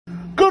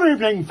Good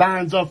evening,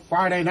 fans of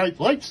Friday Night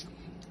Lights.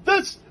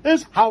 This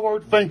is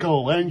Howard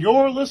Finkel, and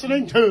you're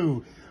listening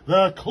to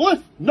the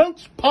Cliff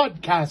Notes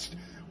Podcast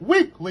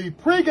weekly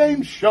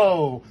pregame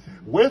show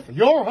with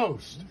your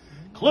host,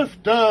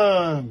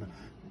 Clifton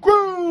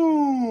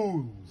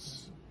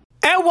Grooms.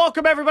 And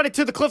welcome, everybody,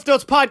 to the Cliff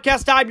Notes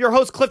Podcast. I'm your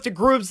host, Clifton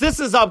Grooms. This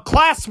is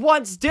Class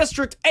 1's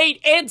District 8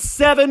 and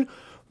 7.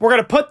 We're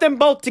going to put them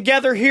both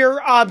together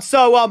here.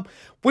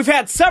 We've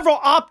had several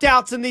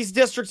opt-outs in these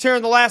districts here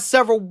in the last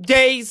several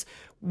days,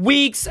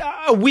 weeks,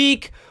 a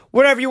week,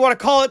 whatever you want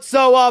to call it.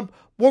 So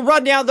we'll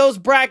run down those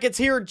brackets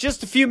here in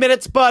just a few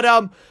minutes, but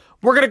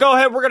we're going to go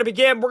ahead. We're going to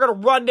begin. We're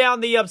going to run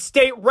down the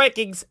state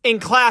rankings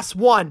in Class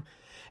 1.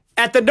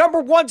 At the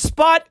number 1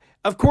 spot,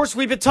 of course,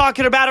 we've been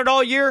talking about it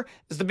all year,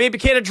 is the Mid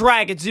Buchanan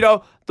Dragons. You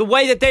know, the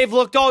way that they've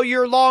looked all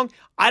year long,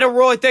 I don't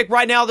really think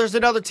right now there's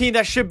another team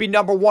that should be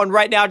number 1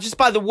 right now, just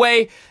by the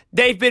way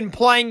they've been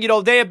playing. You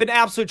know, they have been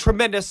absolutely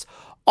tremendous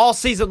all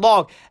season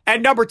long.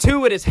 At number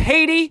 2, it is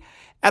Haiti.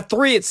 At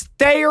 3, it's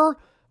Thayer.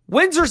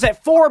 Windsor's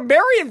at 4.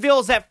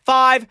 Marionville's at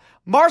 5.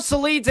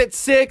 Marceline's at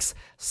 6.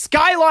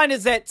 Skyline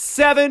is at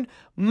 7.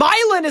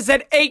 Milan is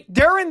at 8.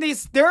 They're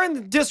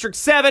in District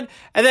 7.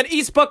 And then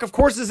East Buck, of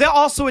course, is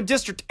also in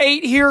District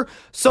 8 here.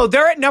 So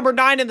they're at number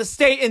 9 in the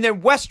state. And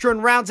then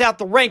Western rounds out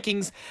the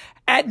rankings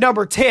at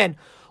number 10.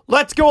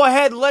 Let's go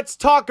ahead. Let's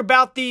talk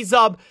about these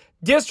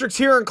districts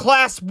here in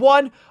Class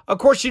 1. Of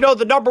course, you know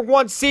the number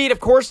 1 seed, of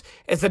course,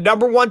 is the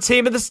number 1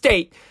 team in the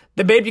state,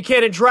 the Mid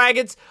Buchanan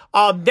Dragons.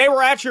 They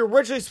were actually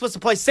originally supposed to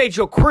play St.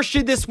 Joe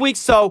Christian this week,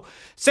 so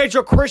St.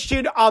 Joe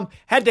Christian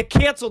had to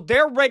cancel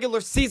their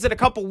regular season a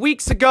couple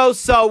weeks ago,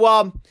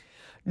 so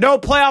no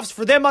playoffs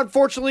for them,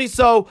 unfortunately.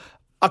 So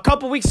a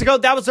couple weeks ago,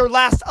 that was their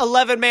last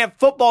 11-man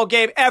football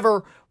game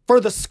ever for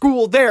the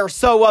school there.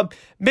 So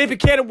Mid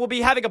Buchanan will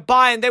be having a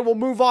bye, and they will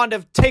move on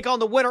to take on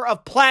the winner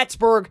of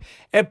Plattsburgh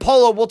and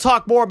Polo. We'll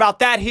talk more about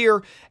that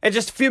here in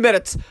just a few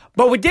minutes.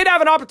 But we did have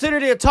an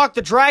opportunity to talk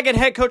to Dragon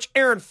head coach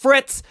Aaron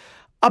Fritz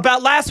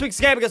about last week's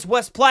game against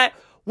West Platte,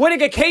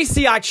 winning a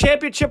KCI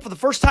championship for the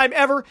first time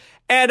ever,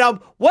 and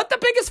what the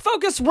biggest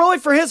focus really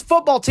for his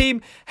football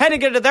team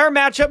heading into their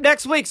matchup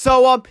next week.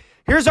 So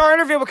here's our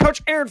interview with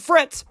Coach Aaron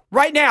Fritz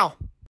right now.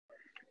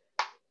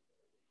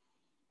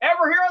 And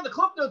we're here on the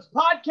Cliff Notes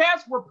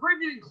Podcast. We're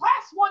previewing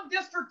Class 1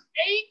 District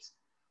 8.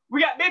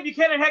 We got Mid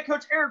Buchanan head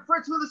coach Aaron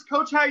Fritz with us.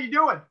 Coach, how you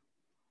doing?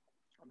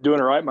 I'm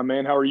doing all right, my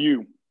man. How are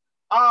you?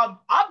 I'm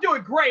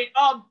doing great.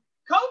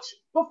 Coach,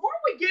 before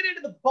we get into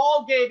the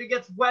ball game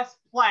against West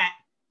Platte,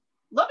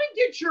 let me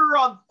get your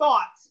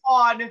thoughts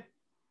on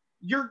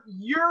your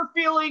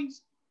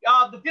feelings,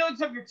 the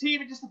feelings of your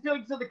team, and just the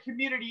feelings of the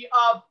community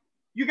of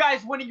you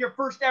guys winning your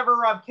first ever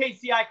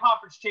KCI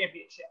Conference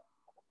Championship.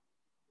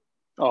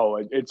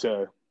 Oh,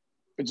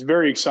 it's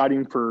very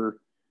exciting for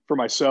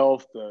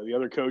myself, the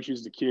other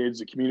coaches, the kids,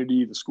 the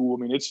community, the school.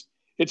 I mean,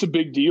 it's a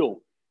big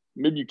deal.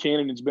 Mid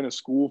Buchanan has been a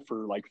school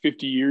for like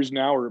 50 years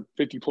now, or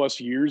 50 plus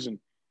years, and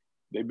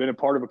they've been a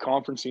part of a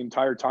conference the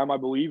entire time, I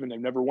believe, and they've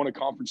never won a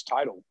conference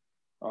title.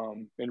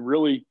 And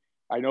really,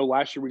 I know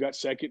last year we got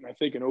second, and I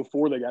think in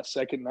 2004 they got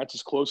second, and that's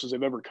as close as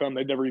they've ever come.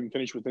 They've never even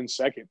finished within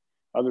second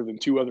other than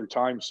 2 other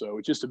times. So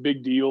it's just a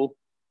big deal.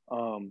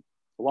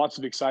 Lots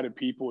of excited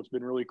people. It's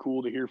been really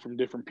cool to hear from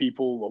different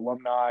people,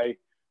 alumni,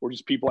 or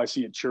just people I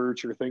see at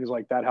church or things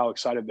like that, how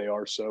excited they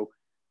are. So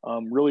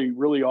really,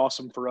 really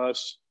awesome for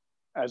us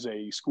as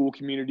a school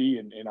community,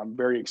 and I'm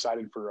very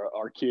excited for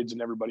our kids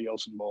and everybody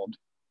else involved.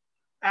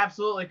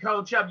 Absolutely,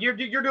 Coach. You're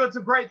doing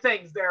some great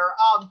things there.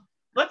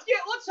 Let's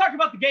talk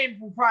about the game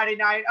from Friday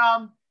night.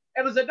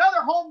 It was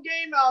another home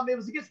game. It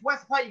was against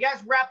West Platte. You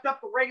guys wrapped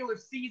up the regular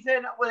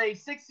season with a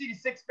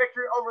 60-6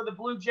 victory over the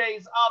Blue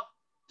Jays.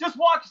 Just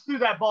walk us through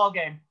that ball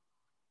game.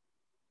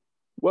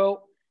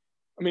 Well,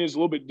 I mean, it's a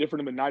little bit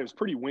different of a night. It was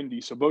pretty windy,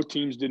 so both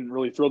teams didn't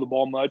really throw the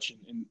ball much,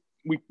 and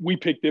we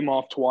picked them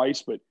off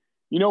twice. But,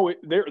 you know,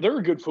 they're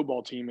a good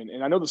football team,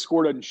 and I know the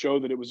score doesn't show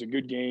that it was a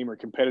good game or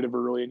competitive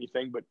or really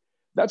anything, but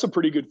that's a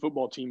pretty good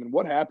football team. And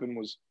what happened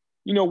was,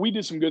 you know, we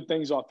did some good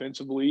things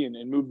offensively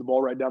and moved the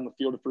ball right down the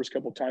field the first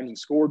couple of times and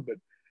scored, but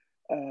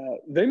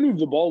they moved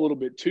the ball a little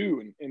bit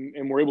too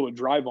and were able to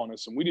drive on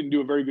us. And we didn't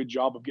do a very good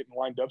job of getting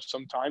lined up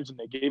sometimes, and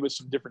they gave us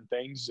some different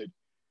things that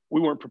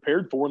we weren't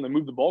prepared for, and they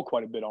moved the ball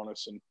quite a bit on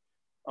us. And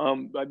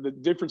the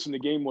difference in the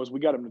game was we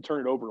got them to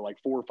turn it over like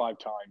 4 or 5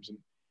 times. And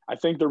I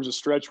think there was a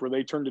stretch where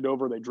they turned it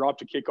over, they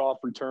dropped a kickoff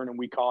return, and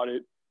we caught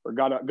it or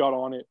got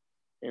on it,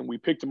 and we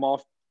picked them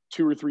off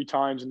 2 or 3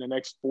 times in the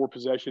next 4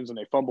 possessions, and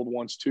they fumbled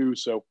once too.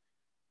 So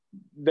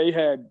they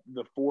had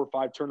the 4 or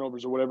 5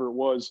 turnovers or whatever it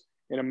was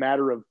in a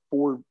matter of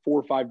 4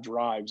 or 5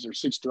 drives or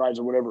 6 drives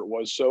or whatever it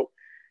was. So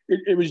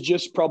it was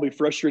just probably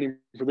frustrating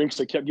for them because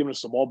they kept giving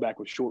us the ball back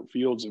with short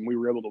fields, and we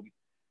were able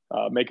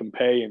to make them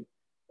pay. And,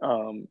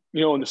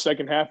 you know, in the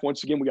second half,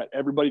 once again, we got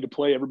everybody to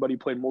play. Everybody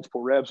played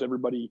multiple reps.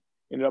 Everybody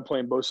ended up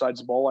playing both sides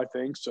of the ball, I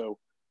think. So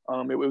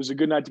it was a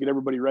good night to get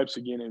everybody reps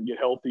again and get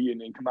healthy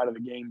and come out of the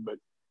game. But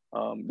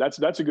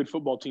that's a good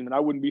football team, and I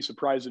wouldn't be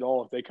surprised at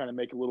all if they kind of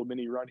make a little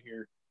mini run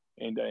here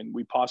and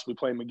we possibly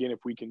play them again if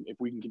we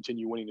can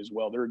continue winning as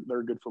well. They're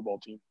a good football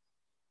team.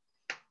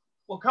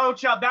 Well,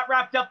 Coach, that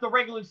wrapped up the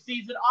regular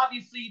season.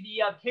 Obviously,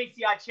 the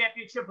KCI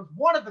championship was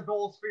one of the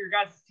goals for your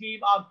guys'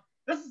 team.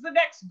 This is the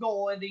next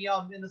goal in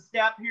the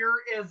step here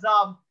is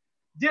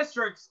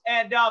districts,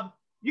 and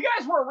you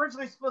guys were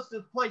originally supposed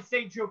to play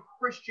St. Joe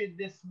Christian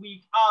this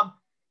week.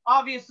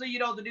 Obviously,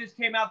 the news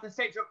came out that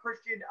St. Joe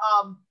Christian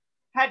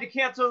had to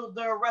cancel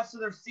the rest of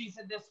their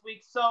season this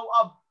week. So,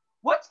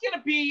 what's going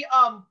to be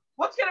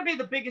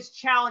the biggest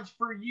challenge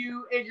for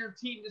you and your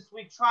team this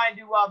week, trying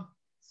to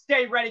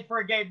stay ready for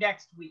a game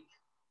next week?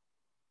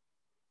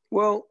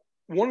 Well,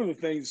 one of the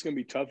things that's going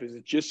to be tough is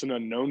it's just an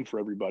unknown for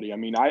everybody. I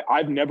mean,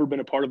 I've never been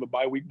a part of a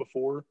bye week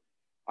before.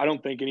 I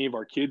don't think any of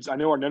our kids – I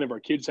know none of our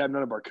kids have,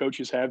 none of our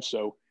coaches have.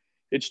 So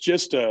it's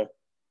just a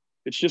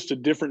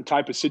different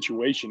type of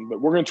situation.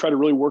 But we're going to try to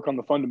really work on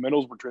the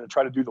fundamentals. We're going to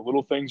try to do the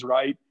little things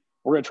right.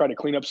 We're going to try to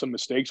clean up some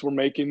mistakes we're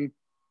making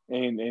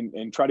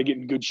and try to get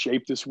in good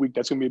shape this week.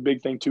 That's going to be a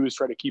big thing too, is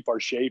try to keep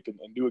our shape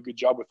and do a good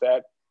job with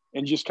that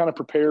and just kind of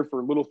prepare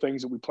for little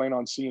things that we plan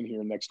on seeing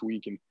here next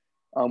week. And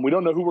we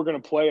don't know who we're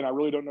going to play, and I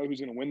really don't know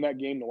who's going to win that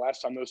game. The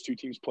last time those two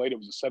teams played, it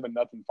was a 7-0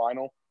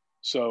 final.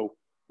 So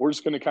we're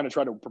just going to kind of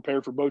try to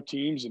prepare for both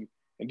teams and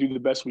do the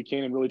best we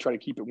can and really try to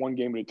keep it one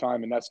game at a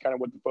time. And that's kind of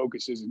what the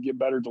focus is, and get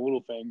better at the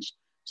little things.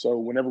 So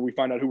whenever we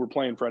find out who we're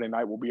playing Friday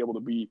night, we'll be able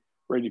to be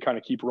ready to kind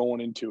of keep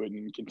rolling into it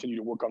and continue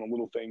to work on the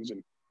little things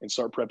and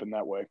start prepping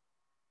that way.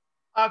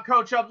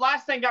 Coach,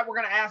 last thing that we're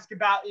going to ask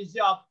about is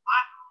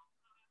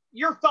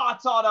your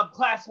thoughts on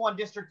Class 1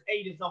 District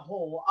 8 as a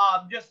whole,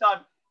 just on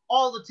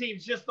all the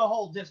teams, just the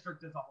whole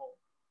district as a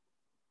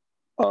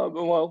whole.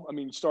 Well, I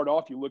mean, start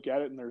off, you look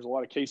at it, and there's a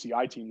lot of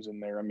KCI teams in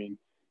there. I mean,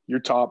 your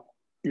top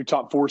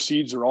 4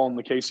 seeds are all in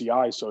the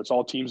KCI, so it's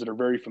all teams that are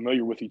very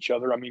familiar with each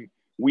other. I mean,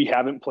 we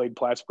haven't played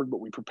Plattsburgh, but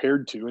we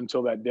prepared to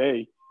until that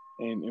day,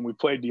 and we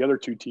played the other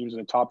 2 teams in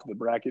the top of the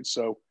bracket.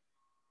 So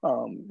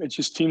it's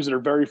just teams that are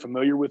very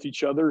familiar with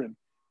each other.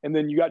 And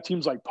then you got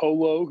teams like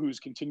Polo, who's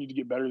continued to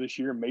get better this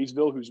year, and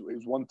Maysville, who's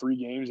won 3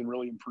 games and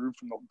really improved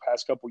from the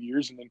past couple of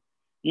years. And then,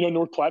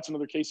 North Platte's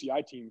another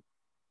KCI team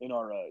in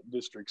our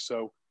district.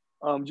 So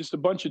just a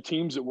bunch of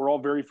teams that we're all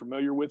very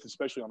familiar with,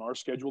 especially on our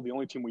schedule. The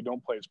only team we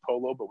don't play is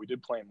Polo, but we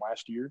did play them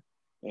last year.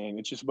 And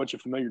it's just a bunch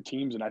of familiar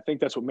teams. And I think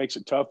that's what makes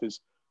it tough is,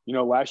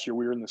 last year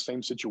we were in the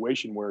same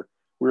situation where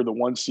we were the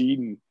 1 seed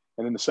and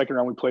in the second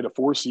round we played a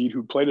 4 seed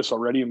who played us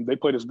already, and they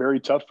played us very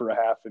tough for a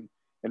half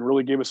and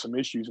really gave us some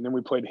issues. And then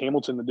we played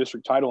Hamilton, the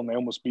district title, and they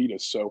almost beat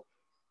us. So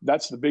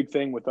that's the big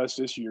thing with us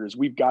this year is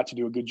we've got to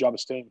do a good job of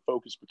staying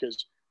focused,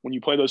 because when you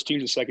play those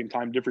teams a second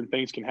time, different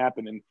things can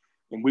happen. And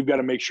we've got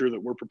to make sure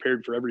that we're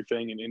prepared for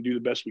everything and do the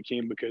best we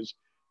can, because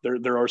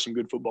there are some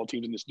good football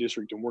teams in this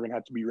district, and we're going to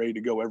have to be ready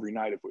to go every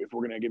night if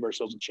we're going to give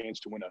ourselves a chance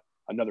to win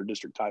another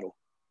district title.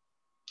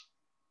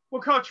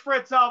 Well, Coach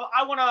Fritz,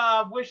 I want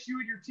to wish you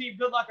and your team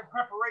good luck in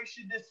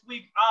preparation this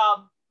week.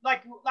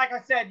 Like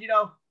I said,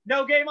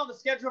 no game on the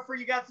schedule for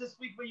you guys this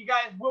week, but you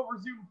guys will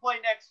resume play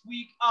next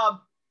week.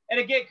 And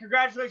again,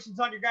 congratulations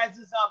on your guys'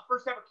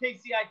 first ever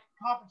KCI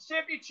Conference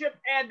Championship,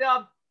 and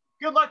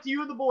good luck to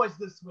you and the boys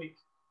this week.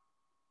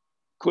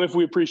 Cliff,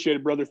 we appreciate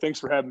it, brother. Thanks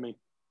for having me.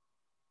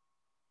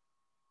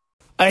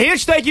 A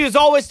huge thank you, as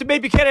always, to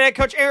Mid Buchanan head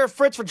coach Aaron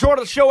Fritz for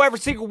joining the show every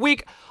single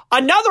week.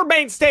 Another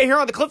mainstay here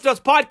on the Cliff Notes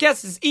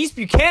podcast is East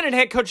Buchanan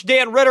head coach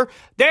Dan Ritter.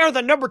 They are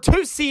the number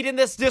 2 seed in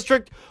this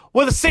district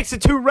with a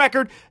 6-2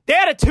 record. They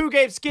had a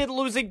 2-game skid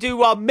losing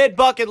to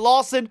Mid-Buck and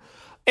Lawson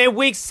in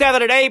weeks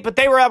 7 and 8, but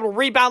they were able to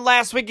rebound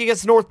last week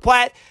against North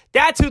Platte.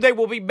 That's who they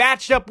will be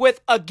matched up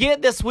with again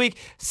this week.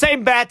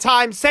 Same bat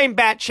time, same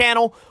bat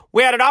channel.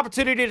 We had an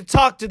opportunity to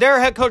talk to their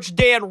head coach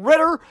Dan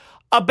Ritter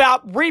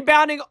about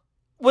rebounding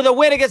with a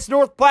win against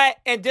North Platte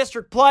and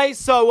district play.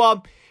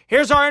 So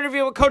here's our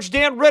interview with Coach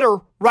Dan Ritter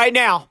right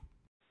now.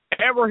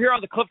 And we're here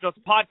on the Cliff Notes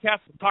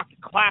podcast. We're talking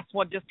Class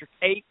 1 District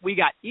 8. We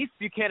got East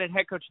Buchanan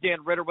head coach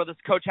Dan Ritter with us.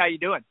 Coach, how you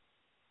doing?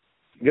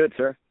 Good,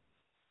 sir.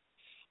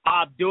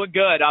 Doing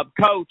good.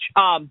 Coach,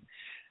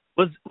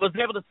 was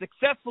able to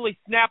successfully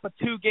snap a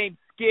 2-game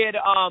skid.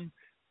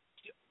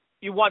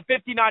 You won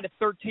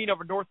 59-13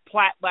 over North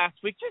Platte last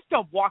week. Just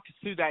walk us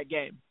through that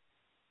game.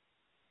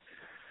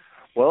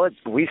 Well,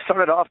 we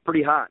started off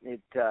pretty hot.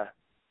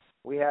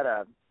 We had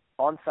a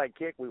onside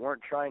kick. We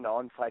weren't trying to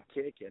onside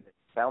kick, and it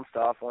bounced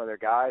off one of their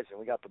guys, and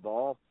we got the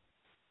ball.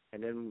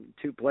 And then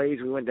 2 plays,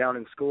 we went down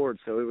and scored.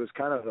 So it was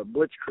kind of a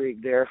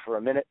blitzkrieg there for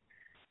a minute,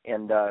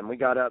 and we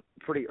got up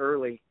pretty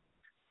early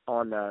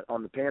on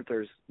the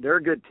Panthers. They're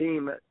a good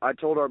team. I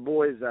told our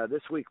boys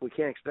this week we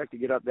can't expect to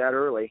get up that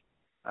early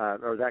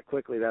or that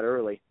quickly that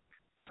early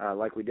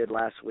like we did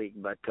last week.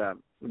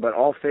 But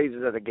all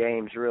phases of the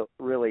games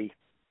really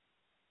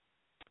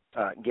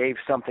gave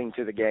something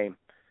to the game.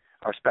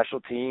 Our special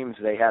teams,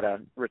 they had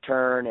a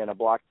return and a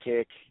block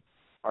kick.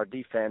 Our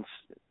defense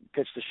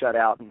pitched a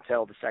shutout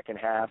until the second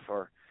half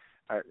or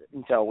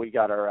until we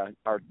got our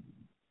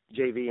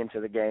JV into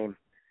the game.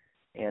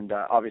 And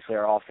obviously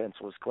our offense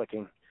was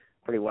clicking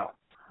pretty well.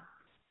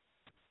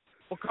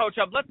 Well, Coach,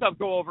 let's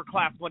go over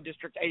Class 1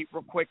 District 8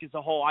 real quick as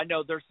a whole. I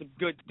know there's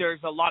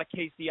a lot of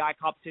KCI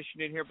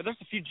competition in here, but there's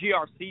a few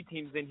GRC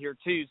teams in here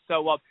too.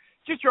 So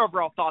just your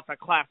overall thoughts on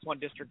Class 1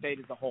 District 8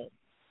 as a whole.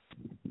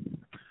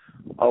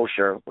 Oh,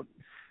 sure.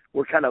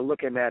 We're kind of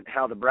looking at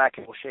how the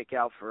bracket will shake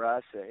out for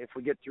us. If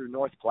we get through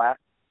North Platte,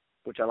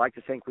 which I like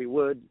to think we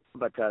would,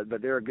 but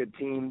they're a good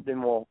team,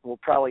 then we'll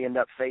probably end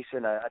up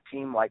facing a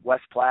team like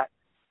West Platte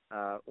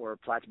or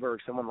Plattsburgh,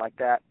 someone like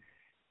that.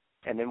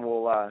 And then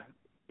we'll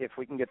if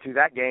we can get through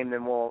that game,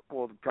 then we'll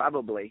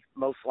probably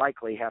most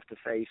likely have to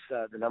face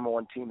the number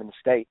one team in the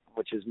state,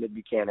 which is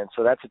Mid-Buchanan.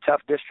 So that's a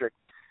tough district.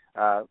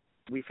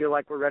 We feel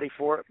like we're ready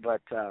for it,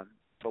 but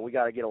we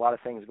got to get a lot of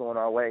things going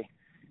our way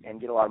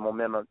and get a lot of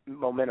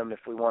momentum if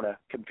we want to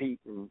compete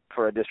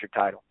for a district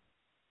title.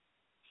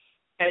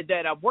 And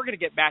then we're going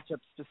to get matchup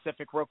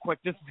specific real quick.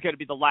 This is going to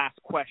be the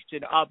last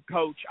question.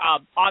 Coach,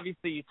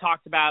 obviously you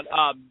talked about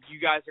you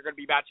guys are going to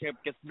be matching up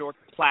against North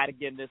Platte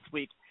again this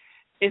week.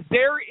 Is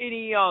there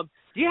any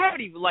do you have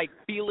any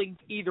feelings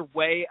either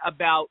way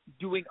about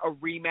doing a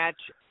rematch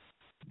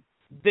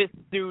this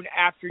soon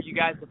after you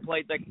guys have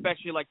played,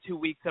 especially 2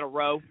 weeks in a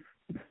row?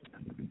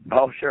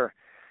 Oh, sure.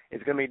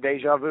 It's going to be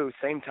deja vu.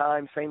 Same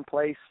time, same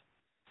place,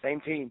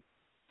 same team.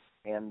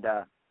 And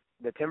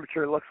the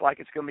temperature looks like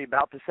it's going to be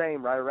about the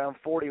same, right around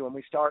 40 when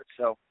we start.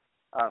 So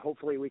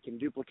hopefully we can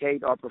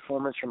duplicate our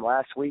performance from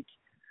last week.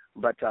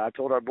 But I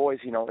told our boys,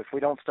 if we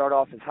don't start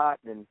off as hot,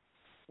 then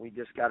we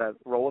just got to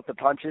roll with the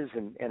punches,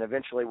 and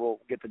eventually we'll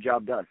get the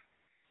job done.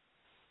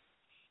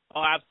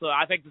 Oh, absolutely.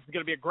 I think this is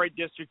going to be a great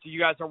district. You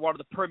guys are one of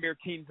the premier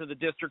teams in the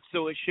district,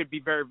 so it should be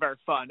very, very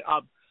fun.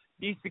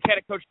 East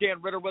Buchanan coach Dan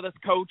Ritter with us.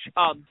 Coach,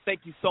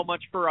 thank you so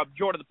much for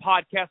joining the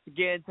podcast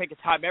again, taking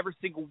time every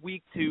single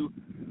week to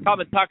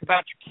come and talk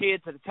about your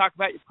kids and to talk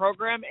about your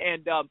program.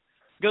 And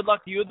good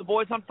luck to you and the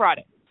boys on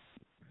Friday.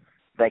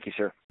 Thank you,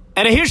 sir.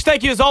 And a huge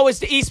thank you, as always,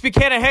 to East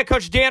Buchanan head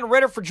coach Dan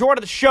Ritter for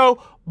joining the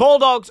show.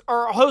 Bulldogs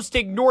are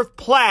hosting North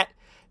Platte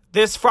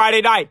this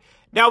Friday night.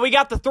 Now, we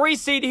got the 3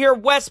 seed here,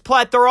 West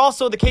Platte. They're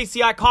also in the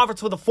KCI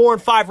Conference with a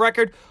 4-5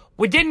 record.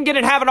 We didn't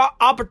have an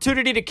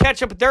opportunity to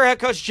catch up with their head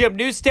coach, Jim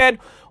Newstead.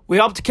 We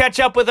hope to catch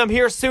up with them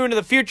here soon in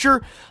the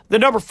future. The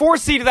number 4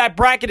 seed of that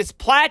bracket is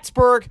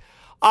Plattsburgh.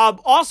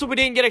 Also, we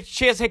didn't get a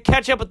chance to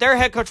catch up with their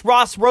head coach,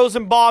 Ross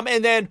Rosenbaum.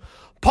 And then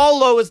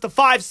Polo is the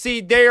 5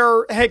 seed. They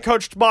are head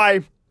coached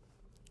by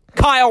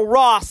Kyle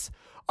Ross.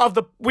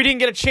 We didn't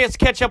get a chance to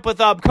catch up with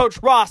Coach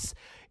Ross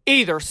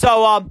either.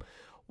 So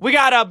we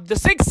got the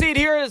 6th seed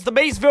here is the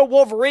Maysville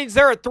Wolverines.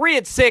 They're at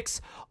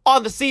 3-6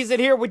 on the season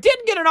here. We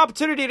didn't get an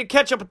opportunity to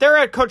catch up with their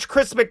head coach,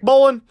 Chris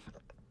McMullen.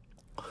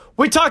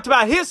 We talked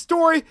about his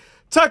story,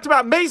 talked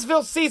about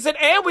Maysville's season,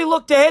 and we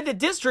looked ahead to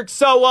district.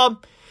 So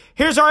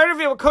here's our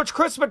interview with Coach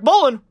Chris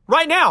McMullen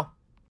right now.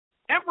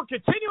 And we're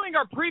continuing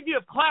our preview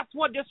of Class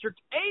 1 District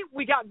 8.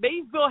 We got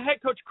Maysville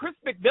head coach Chris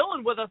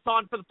McMullen with us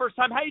on for the first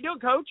time. How you doing,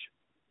 Coach?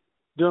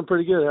 Doing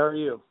pretty good. How are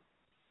you?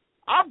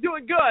 I'm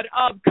doing good.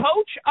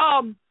 Coach,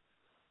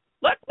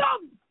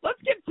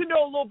 let's get to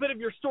know a little bit of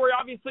your story.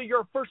 Obviously,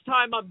 you're a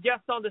first-time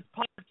guest on this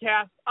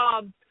podcast.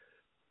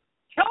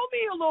 Tell me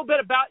a little bit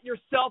about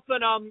yourself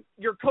and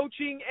your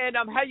coaching and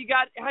how you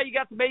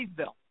got to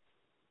Maysville.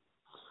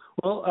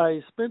 Well, I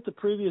spent the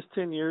previous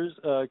 10 years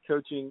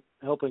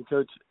helping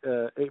coach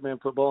 8-man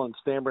football in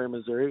Stanbury,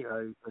 Missouri.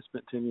 I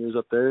spent 10 years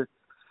up there.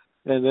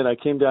 And then I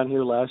came down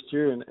here last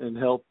year and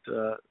helped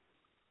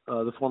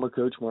the former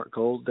coach, Mark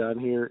Cole, down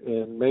here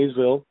in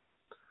Maysville.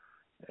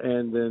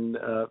 And then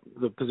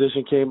the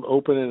position came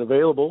open and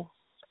available,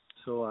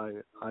 so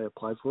I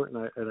applied for it,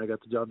 and I got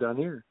the job down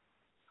here.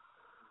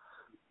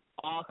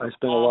 Awesome. I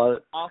spent a lot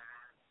of... Awesome.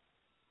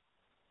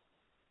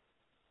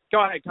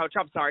 Go ahead, Coach.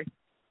 I'm sorry.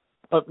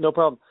 No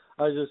problem.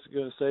 I was just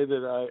going to say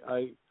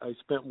that I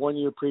spent 1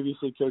 year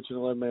previously coaching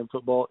 11-man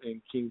football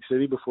in King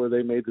City before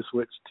they made the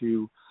switch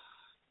to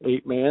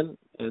 8-man,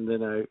 and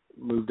then I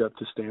moved up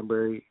to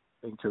Stanbury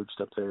and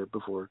coached up there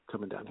before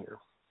coming down here.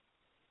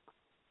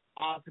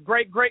 It's a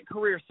great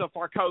career so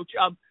far, Coach.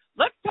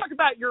 Let's talk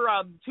about your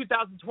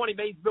 2020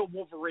 Maysville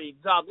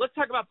Wolverines. Let's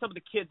talk about some of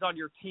the kids on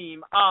your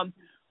team.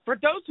 For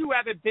those who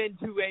haven't been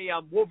to a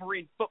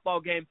Wolverines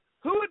football game,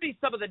 who would be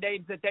some of the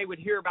names that they would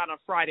hear about on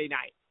Friday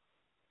night?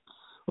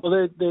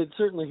 Well, they'd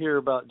certainly hear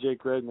about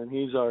Jake Redmond.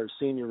 He's our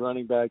senior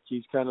running back.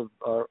 He's kind of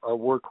our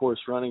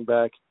workhorse running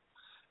back.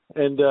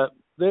 And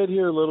they'd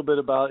hear a little bit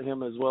about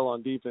him as well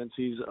on defense.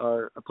 He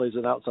plays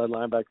an outside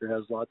linebacker,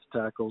 has lots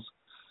of tackles.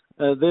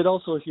 They'd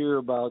also hear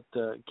about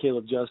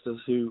Caleb Justice,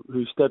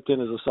 who stepped in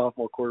as a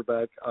sophomore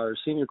quarterback. Our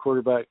senior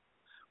quarterback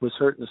was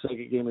hurt in the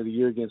second game of the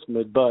year against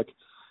Mid-Buck.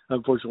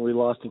 Unfortunately, we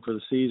lost him for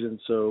the season,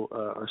 so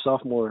our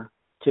sophomore,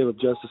 Caleb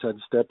Justice, had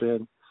to step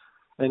in.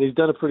 And he's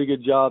done a pretty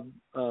good job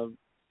of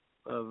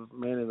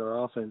manning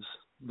our offense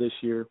this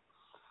year.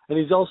 And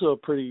he's also a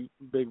pretty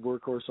big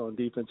workhorse on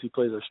defense. He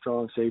plays a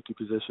strong safety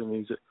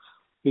position.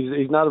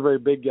 He's not a very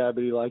big guy,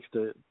 but he likes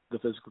the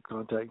physical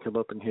contact and come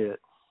up and hit.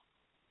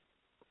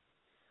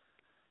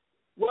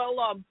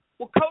 Well,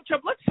 Well, Coach,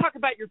 let's talk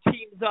about your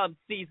team's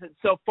season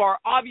so far.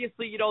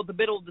 Obviously, the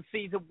middle of the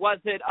season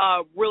wasn't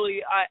really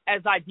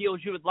as ideal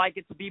as you would like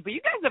it to be, but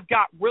you guys have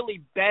got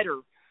really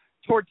better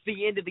towards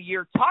the end of the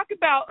year. Talk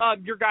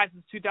about your guys'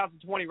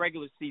 2020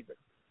 regular season.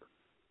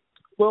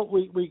 Well,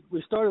 we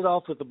started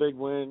off with a big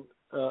win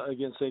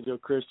against St. Joe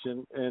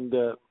Christian, and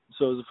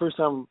so it was the first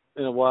time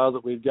in a while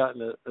that we've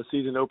gotten a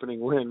season-opening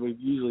win. We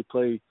usually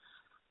play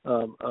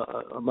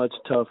a much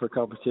tougher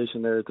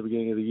competition there at the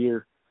beginning of the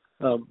year.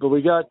 But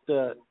we got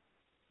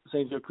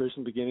St. Joe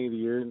Christian beginning of the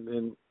year,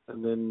 and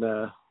then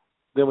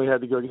we had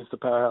to go against the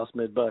powerhouse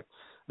Mid-Buck.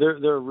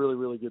 They're a really,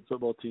 really good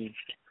football team,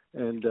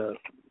 and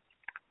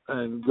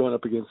going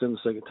up against them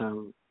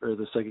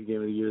the second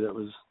game of the year, that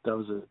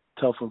was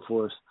a tough one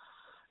for us.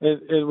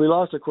 And we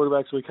lost our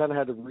quarterback, so we kind of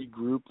had to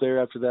regroup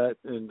there after that,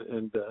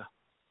 and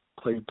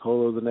played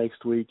polo the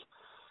next week,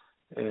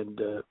 and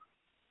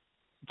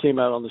came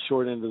out on the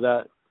short end of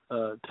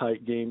that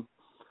tight game.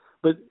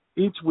 But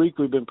each week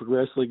we've been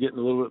progressively getting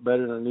a little bit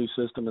better in our new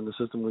system and the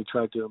system we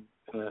tried to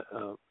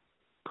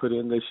put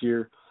in this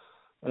year.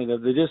 And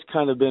they've just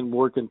kind of been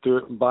working through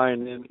it and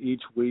buying in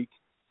each week,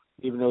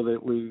 even though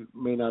that we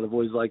may not have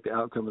always liked the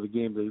outcome of the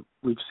game.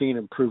 We've seen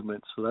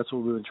improvements. So that's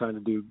what we've been trying to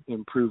do,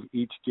 improve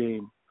each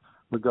game,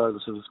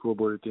 regardless of the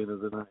scoreboard at the end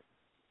of the night.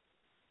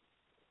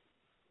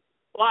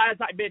 Well, as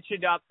I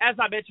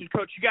mentioned,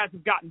 Coach, you guys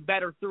have gotten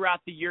better throughout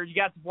the year. You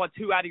guys have won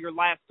 2 out of your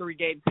last 3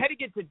 games. Heading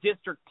into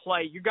district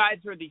play, you guys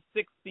are the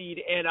 6th seed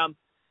in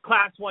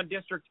Class 1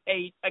 District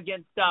 8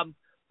 against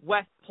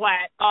West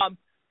Platte.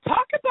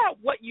 Talk about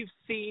what you've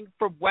seen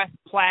from West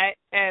Platte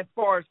as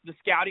far as the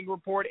scouting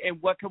report,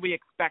 and what can we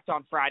expect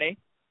on Friday?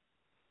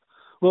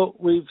 Well,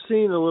 we've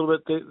seen a little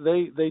bit.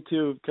 They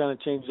too have kind of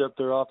changed up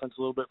their offense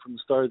a little bit from the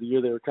start of the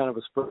year. They were kind of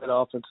a spread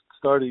offense at the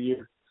start of the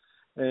year,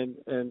 and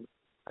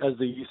as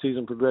the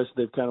season progressed,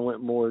 they've kind of went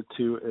more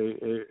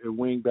to a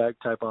wing back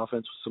type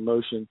offense with some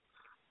motion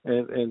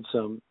and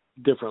some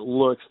different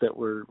looks that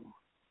we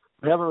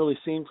haven't really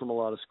seen from a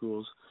lot of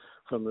schools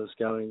from the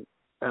scouting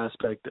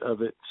aspect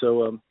of it.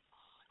 So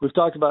we've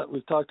talked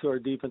to our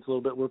defense a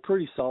little bit. We're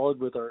pretty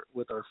solid with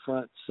our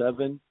front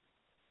 7,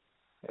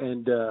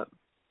 and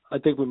I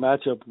think we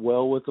match up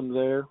well with them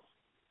there.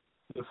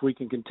 If we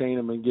can contain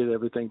them and get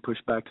everything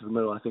pushed back to the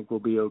middle, I think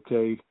we'll be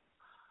okay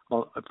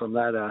from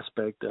that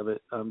aspect of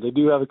it. They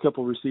do have a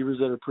couple receivers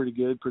that are pretty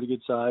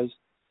good size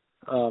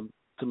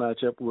to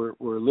match up. We're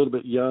a little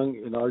bit young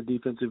in our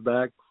defensive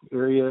back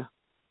area,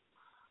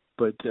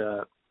 but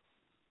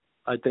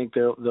I think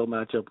they'll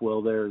match up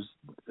well there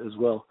as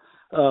well.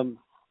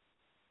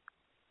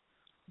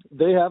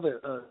 They have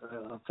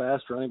a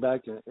fast running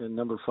back in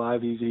number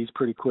 5. He's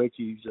pretty quick.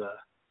 He's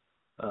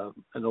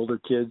an older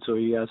kid, so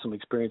he has some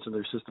experience in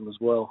their system as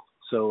well.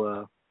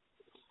 So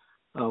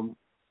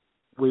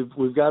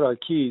we've got our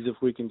keys if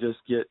we can just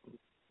get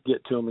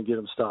to them and get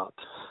them stopped.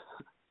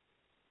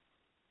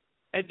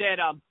 And then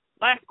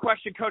last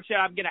question, Coach, that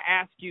I'm going to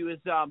ask you is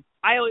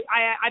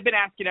I've been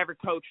asking every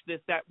coach this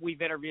that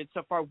we've interviewed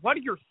so far. What are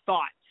your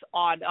thoughts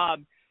on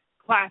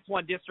Class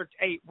 1 District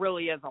 8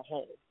 really as a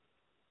whole?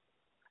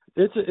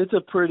 It's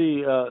a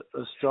pretty a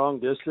strong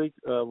district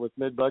with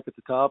Mid-Buck at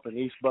the top and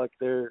East Buck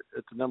there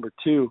at the number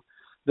 2.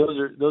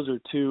 Those are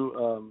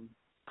 2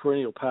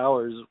 perennial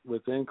powers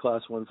within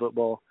Class 1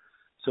 football.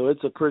 So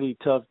it's a pretty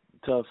tough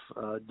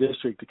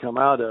district to come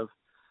out of.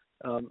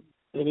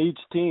 And each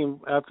team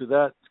after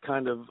that is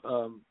kind of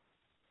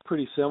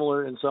pretty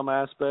similar in some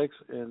aspects.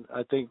 And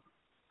I think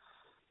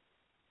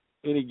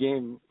any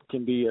game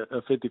can be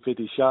a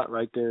 50-50 shot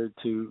right there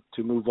to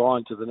move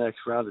on to the next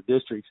round of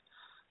districts.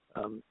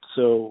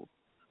 So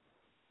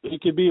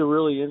it could be a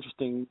really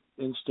interesting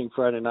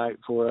Friday night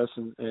for us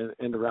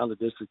and around the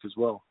district as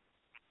well.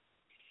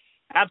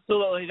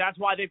 Absolutely. That's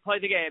why they play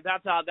the game.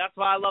 That's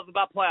what I love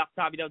about playoff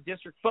time.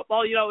 District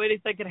football,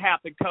 anything can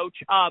happen, Coach.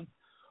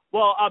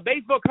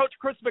 Baseball coach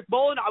Chris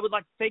McMullen, I would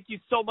like to thank you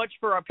so much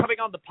for coming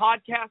on the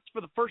podcast for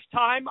the first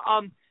time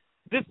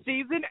this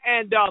season,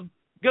 and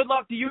good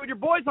luck to you and your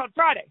boys on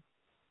Friday.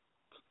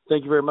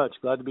 Thank you very much.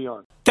 Glad to be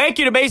on. Thank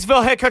you to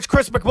Maysville head coach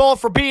Chris McMullen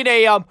for being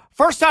a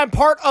first-time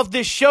part of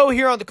this show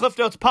here on the Cliff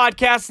Notes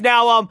podcast.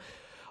 Now,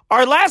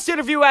 our last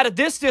interview out of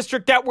this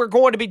district that we're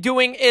going to be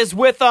doing is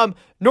with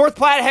North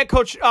Platte head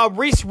coach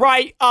Reese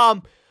Wright.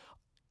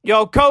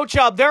 Coach,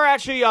 they're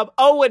actually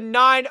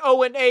 0-9,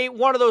 0-8,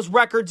 one of those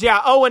records.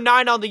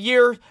 0-9 on the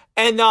year.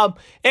 And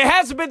it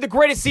hasn't been the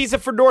greatest season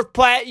for North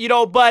Platte,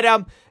 but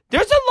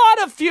there's a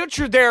lot of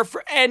future there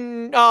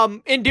in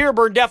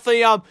Dearborn,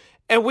 definitely.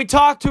 And we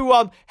talked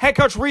to head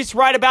coach Reese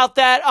Wright about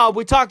that.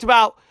 We talked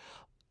about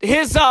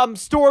his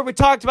story. We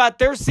talked about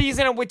their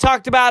season, and we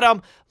talked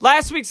about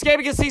last week's game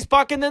against East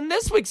Buck and then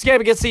this week's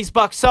game against East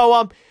Buck.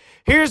 So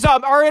here's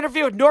our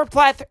interview with North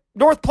Platte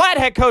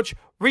head coach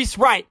Reese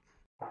Wright.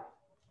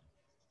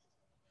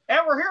 And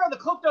we're here on the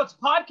Cliff Notes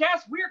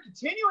podcast. We are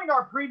continuing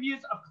our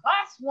previews of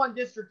Class 1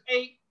 District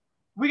 8.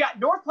 We got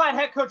North Platte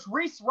head coach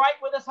Reese Wright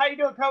with us. How you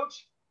doing,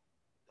 Coach?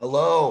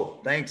 Hello.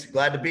 Thanks.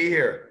 Glad to be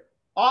here.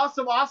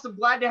 Awesome.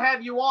 Glad to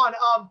have you on.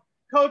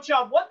 Coach,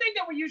 one thing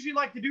that we usually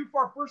like to do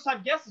for our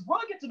first-time guests is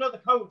really get to know the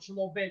coach a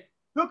little bit,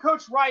 who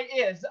Coach Wright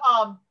is.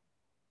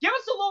 Give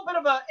us a little bit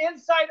of an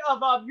insight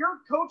of your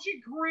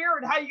coaching career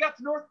and how you got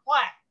to North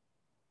Platte.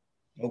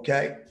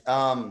 Okay.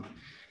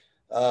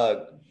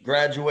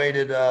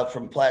 Graduated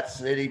from Platte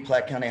City,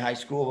 Platte County High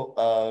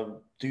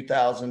School,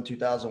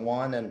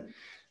 2001,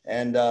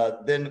 and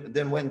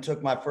then went and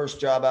took my first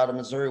job out of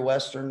Missouri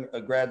Western,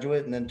 a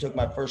graduate, and then took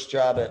my first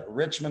job at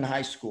Richmond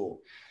High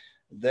School.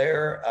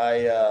 There,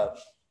 I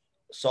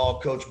saw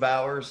Coach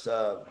Bowers,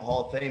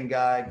 Hall of Fame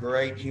guy,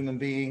 great human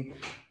being.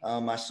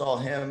 I saw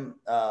him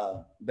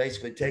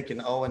basically take an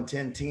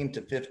 0-10 team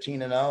to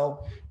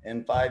 15-0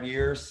 in 5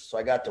 years. So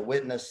I got to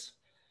witness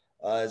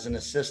as an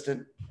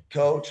assistant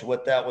coach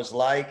what that was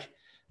like.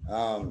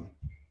 And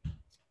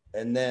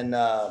then,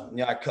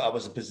 I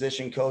was a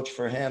position coach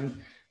for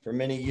him for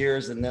many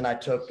years. And then I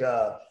took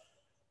a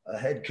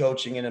head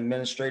coaching and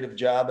administrative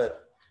job at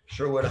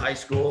Sherwood High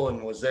School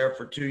and was there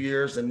for 2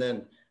 years. And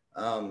then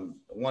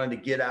wanted to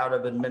get out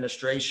of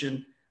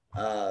administration.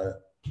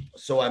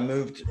 So I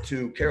moved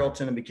to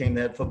Carrollton and became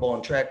the head football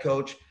and track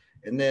coach.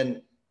 And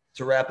then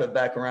to wrap it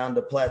back around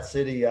to Platte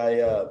City,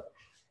 I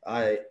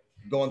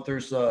going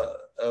through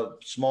a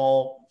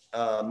small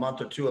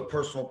month or two of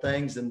personal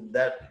things, and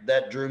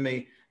that drew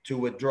me to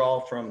withdraw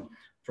from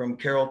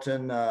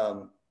Carrollton,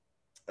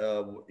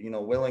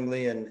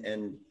 willingly,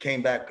 and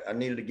came back. I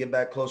needed to get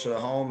back closer to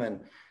home,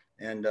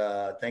 and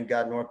thank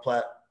God North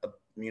Platte,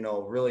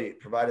 really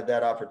provided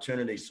that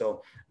opportunity.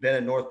 So been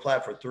at North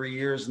Platte for 3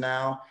 years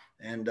now,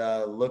 and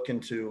looking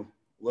to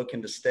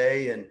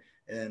stay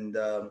and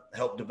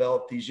help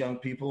develop these young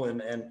people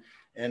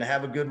and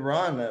have a good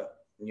run.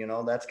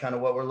 That's kind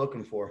of what we're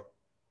looking for.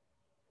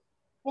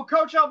 Well,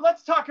 Coach,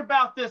 let's talk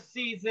about this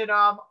season.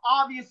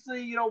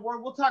 Obviously,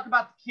 we'll talk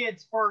about the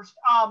kids first.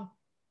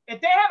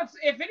 If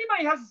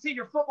anybody hasn't seen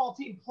your football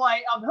team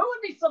play, who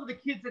would be some of the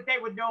kids that they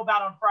would know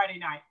about on Friday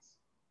nights?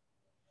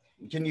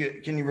 Can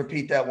you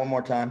repeat that one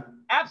more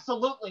time?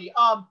 Absolutely.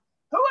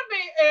 Who would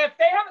be, if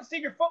they haven't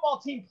seen your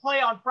football team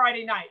play on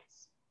Friday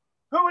nights,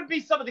 who would be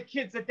some of the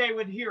kids that they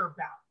would hear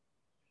about?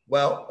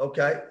 Well,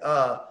 okay.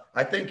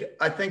 I think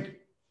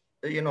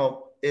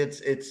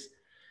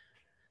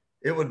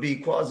it would be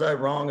quasi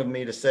wrong of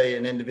me to say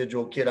an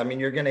individual kid. I mean,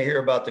 you're going to hear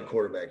about the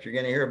quarterback. You're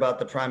going to hear about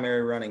the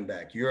primary running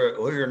back. Who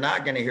you're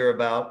not going to hear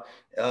about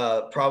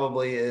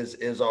probably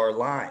is our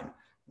line.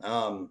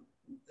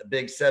 The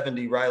big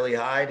 70 Riley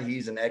Hyde.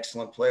 He's an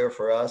excellent player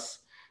for us.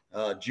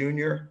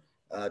 Junior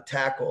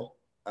tackle.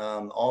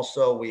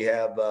 Also, we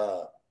have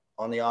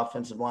on the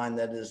offensive line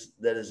that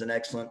is an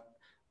excellent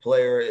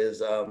player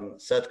is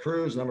Seth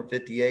Cruz, number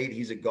 58.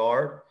 He's a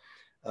guard.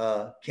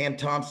 Cam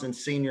Thompson,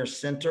 senior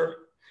center.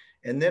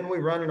 And then we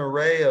run an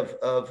array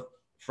of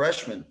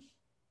freshmen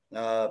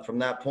from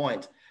that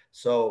point.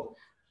 So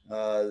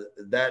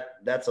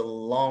that's a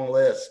long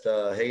list.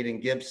 Hayden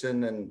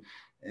Gibson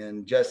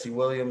and Jesse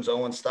Williams,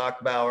 Owen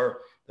Stockbauer.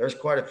 There's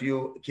quite a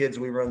few kids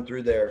we run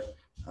through there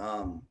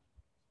on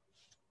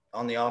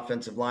the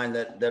offensive line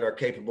that are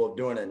capable of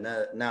doing it.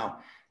 Now,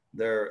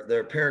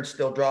 their parents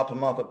still drop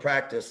them off at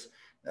practice,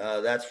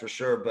 that's for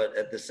sure. But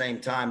at the same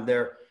time,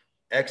 they're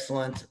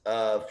excellent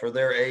for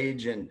their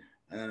age and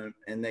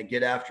they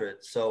get after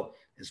it. So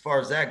as far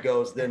as that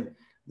goes, then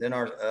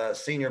our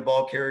senior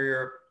ball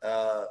carrier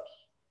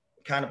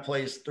kind of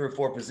plays 3 or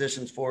 4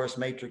 positions for us.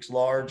 Matrix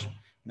Large,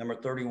 number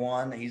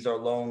 31. He's our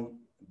lone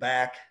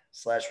back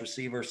 /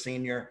 receiver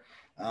senior.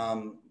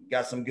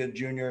 Got some good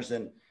juniors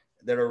and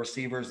that are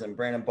receivers, and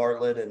Brandon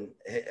Bartlett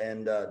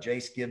and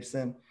Jace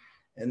Gibson.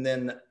 And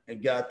then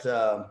it got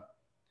Caden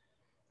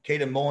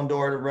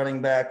Mullendor at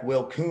running back,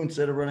 Will Kuntz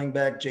at a running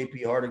back,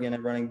 JP Hardigan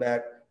at running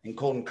back, and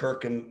Colton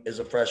Kirkham is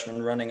a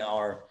freshman running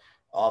our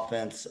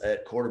offense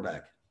at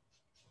quarterback.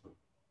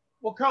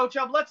 Well, Coach,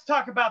 let's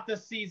talk about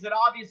this season.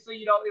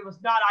 Obviously, it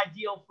was not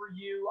ideal for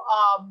you.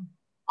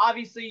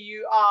 Obviously,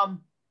 you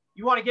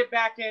want to get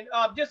back in.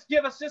 Just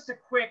give us a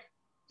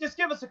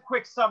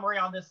quick summary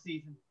on this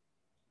season.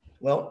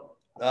 Well,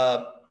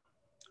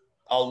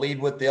 I'll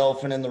lead with the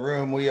elephant in the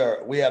room. We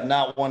have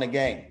not won a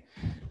game.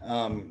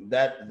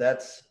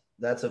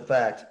 That's a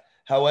fact.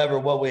 However,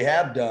 what we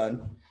have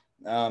done,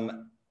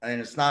 and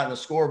it's not in the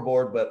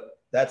scoreboard, but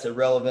that's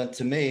irrelevant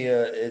to me.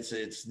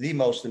 It's the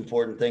most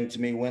important thing to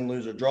me, win,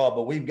 lose, or draw.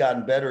 But we've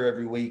gotten better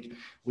every week.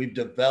 We've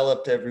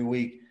developed every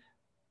week.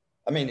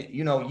 I mean,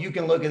 you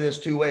can look at this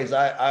 2 ways.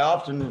 I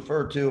often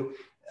refer to,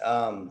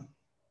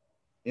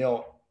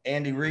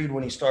 Andy Reid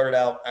when he started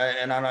out,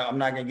 and I'm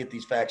not going to get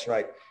these facts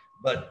right,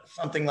 but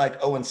something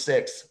like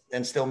 0-6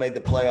 and still made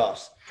the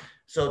playoffs.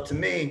 So to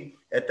me,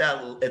 at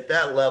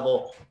that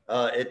level,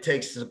 it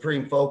takes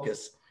supreme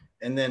focus.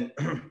 And then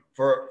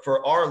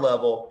for our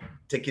level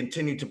to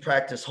continue to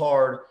practice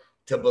hard,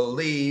 to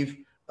believe,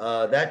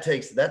 that's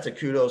a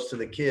kudos to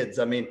the kids.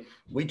 I mean,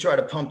 we try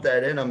to pump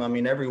that in them. I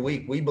mean, every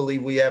week we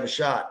believe we have a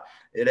shot.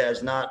 It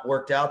has not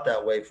worked out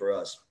that way for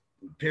us,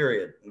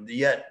 period,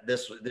 yet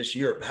this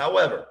year.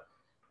 However,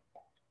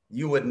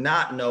 you would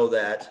not know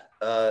that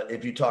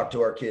if you talk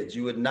to our kids.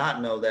 You would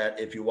not know that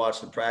if you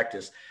watch the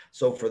practice.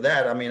 So for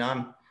that, I mean,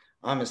 I'm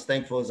as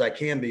thankful as I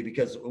can be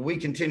because we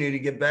continue to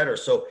get better.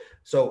 So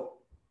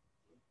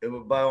it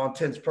would, by all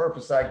intents and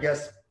purposes, I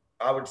guess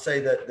I would say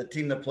that the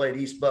team that played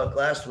East Buck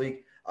last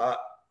week, I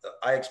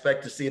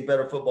expect to see a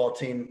better football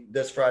team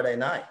this Friday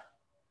night.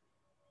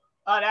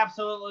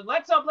 Absolutely.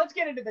 Let's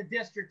get into the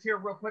district here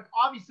real quick.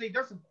 Obviously,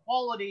 there's some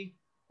quality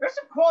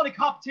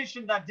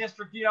competition in that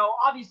district. You know,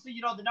 obviously,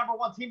 you know, the number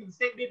one team in the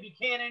state, Mid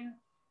Buchanan,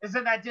 is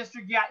in that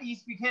district. You got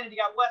East Buchanan, you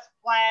got West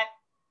Platte,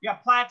 you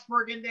got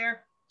Plattsburgh in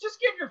there. Just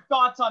give your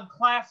thoughts on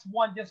Class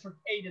 1 District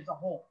 8 as a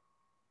whole.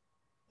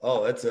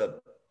 Oh, it's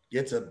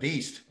a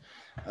beast.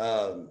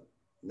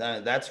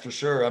 That's for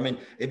sure. I mean,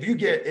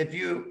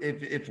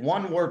 if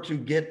one were to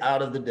get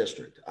out of the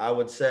district, I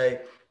would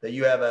say that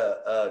you have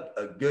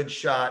a good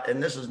shot,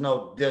 and this is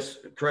no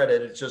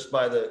discredit, it's just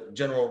by the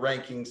general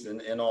rankings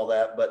and all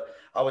that, but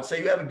I would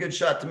say you have a good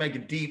shot to make a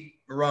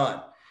deep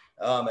run.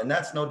 And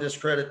that's no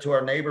discredit to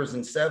our neighbors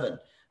in 7,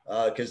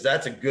 because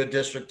that's a good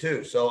district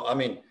too. So, I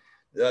mean,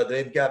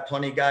 they've got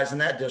plenty of guys in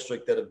that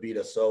district that have beat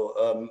us.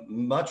 So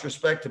much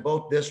respect to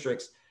both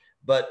districts,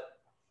 but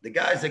the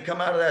guys that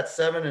come out of that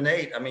 7 and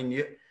 8, I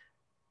mean,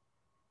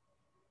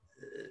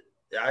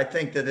 I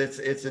think that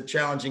it's a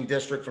challenging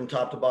district from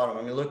top to bottom.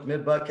 I mean, look,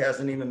 Mid-Buck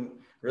hasn't even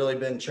really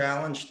been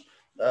challenged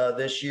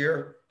this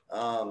year.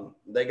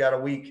 They got a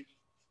week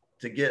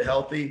to get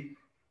healthy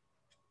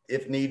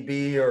if need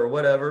be or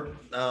whatever.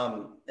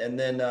 And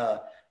then,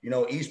 you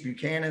know, East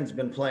Buchanan's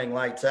been playing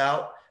lights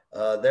out.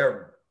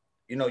 They're,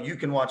 you know, you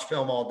can watch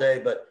film all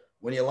day, but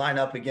when you line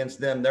up against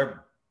them,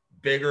 they're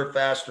bigger,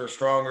 faster,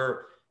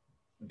 stronger,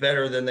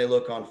 better than they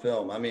look on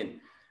film. I mean,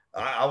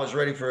 I was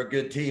ready for a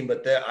good team,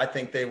 but I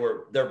think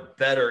they're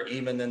better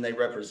even than they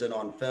represent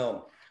on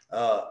film.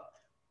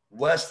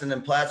 Weston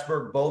and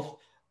Plattsburgh both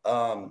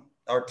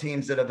are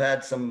teams that have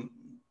had some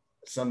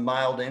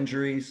mild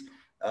injuries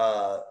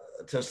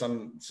to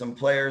some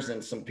players,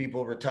 and some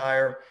people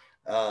retire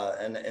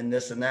and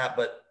this and that,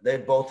 but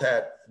they've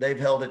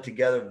held it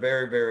together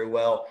very, very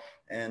well.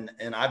 And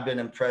I've been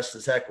impressed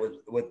as heck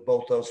with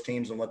both those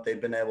teams and what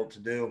they've been able to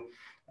do.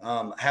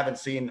 Haven't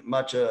seen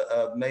much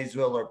of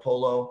Maysville or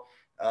Polo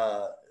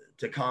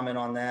to comment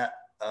on that.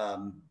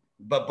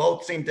 But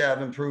both seem to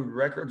have improved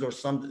records or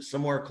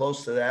somewhere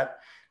close to that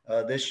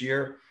this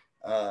year.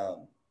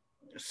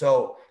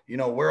 So, you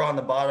know, we're on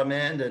the bottom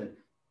end, and,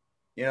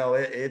 you know,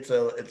 it's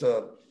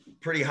a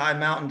pretty high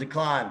mountain to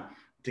climb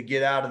to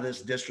get out of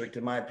this district,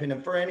 in my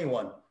opinion, for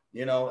anyone,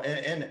 you know,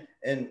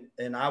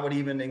 and I would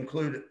even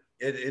include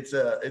it's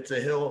a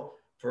hill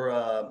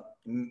for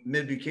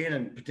Mid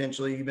Buchanan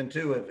potentially even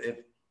too, if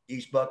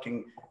East Buck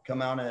can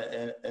come out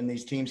and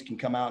these teams can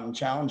come out and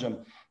challenge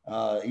them,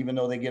 even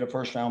though they get a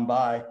first round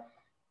bye.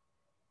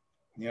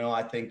 You know,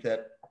 I think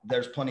that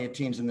there's plenty of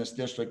teams in this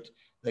district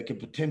that could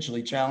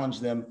potentially challenge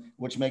them,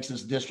 which makes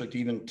this district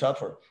even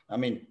tougher. I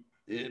mean,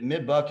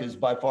 Mid Buck is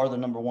by far the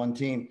number 1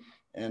 team,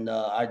 and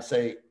I'd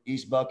say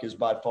East Buck is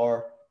by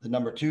far the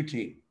number 2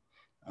 team.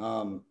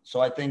 So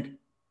I think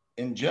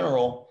in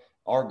general,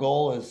 our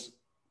goal is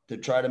to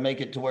try to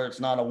make it to where it's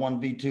not a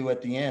 1v2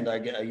 at the end.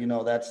 You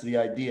know, that's the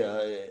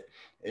idea.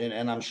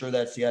 And I'm sure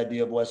that's the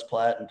idea of West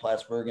Platte and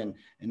Plattsburgh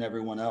and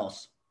everyone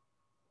else.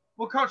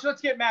 Well, Coach, let's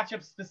get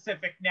matchup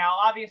specific now.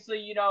 Obviously,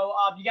 you know,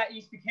 you got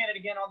East Buchanan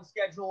again on the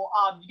schedule.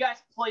 You guys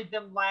played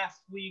them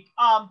last week.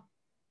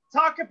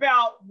 Talk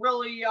about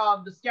really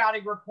the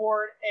scouting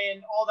report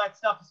and all that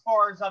stuff as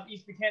far as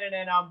East Buchanan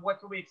and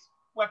what can we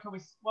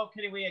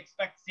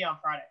expect to see on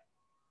Friday?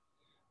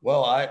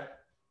 Well,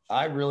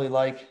 I really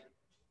like,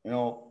 you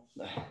know,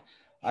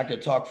 I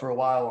could talk for a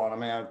while on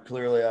them. I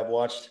mean, I've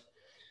watched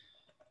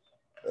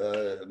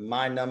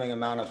mind-numbing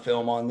amount of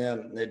film on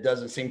them. It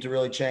doesn't seem to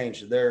really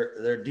change.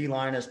 Their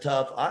D-line is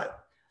tough.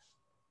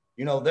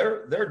 You know,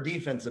 their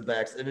defensive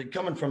backs,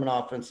 coming from an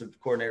offensive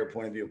coordinator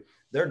point of view,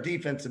 their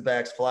defensive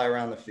backs fly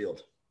around the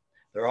field.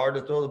 They're hard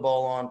to throw the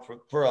ball on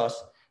for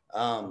us,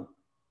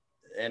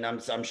 and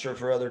I'm sure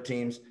for other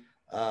teams.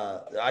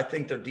 I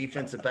think their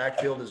defensive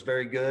backfield is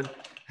very good.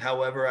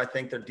 However, I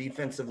think their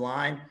defensive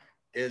line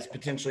is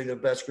potentially their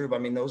best group. I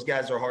mean, those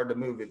guys are hard to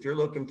move. If you're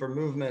looking for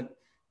movement,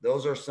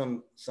 those are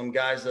some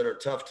guys that are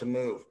tough to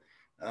move,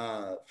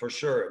 for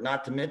sure.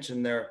 Not to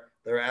mention they're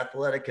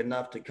athletic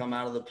enough to come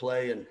out of the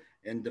play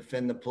and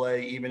defend the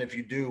play. Even if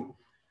you do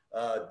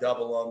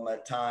double them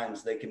at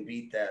times, they can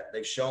beat that.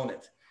 They've shown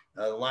it.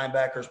 The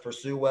linebackers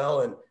pursue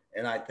well,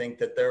 and I think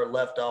that they're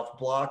left off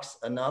blocks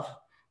enough.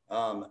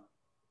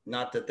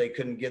 Not that they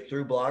couldn't get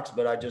through blocks,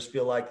 but I just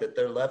feel like that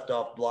they're left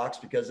off blocks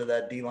because of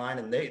that D-line,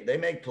 and they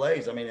make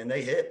plays. I mean, and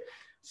they hit.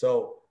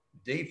 So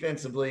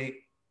defensively,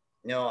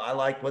 you know, I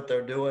like what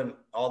they're doing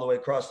all the way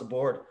across the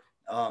board.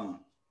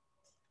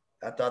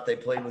 I thought they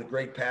played with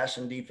great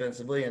passion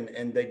defensively,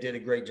 and they did a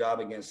great job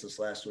against us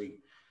last week.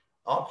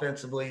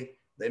 Offensively,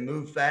 they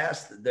move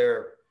fast.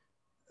 They're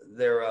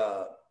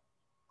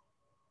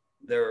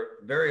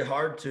very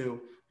hard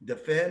to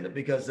defend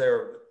because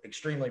they're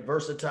extremely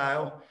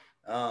versatile,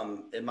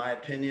 in my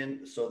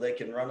opinion. So they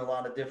can run a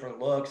lot of different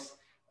looks.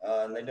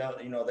 And they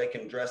don't, they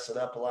can dress it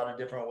up a lot of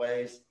different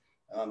ways.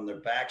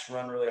 Their backs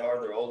run really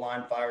hard. Their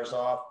O-line fires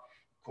off.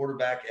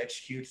 Quarterback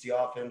executes the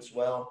offense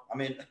well. I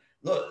mean,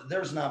 look,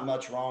 there's not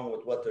much wrong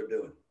with what they're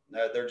doing.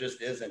 There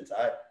just isn't.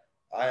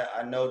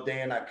 I know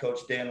Dan. I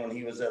coached Dan when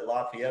he was at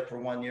Lafayette for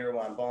 1 year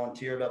when I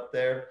volunteered up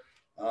there.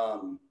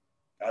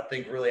 I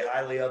think really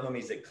highly of him.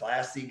 He's a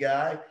classy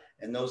guy,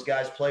 and those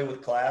guys play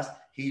with class.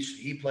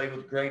 He played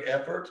with great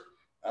effort,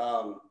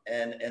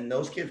 and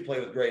those kids play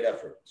with great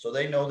effort. So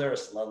they know their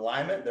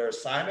alignment, their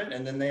assignment,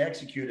 and then they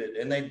execute it,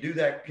 and they do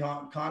that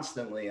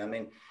constantly. I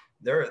mean,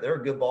 they're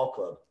a good ball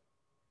club.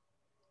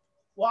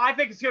 Well, I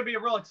think it's going to be a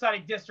real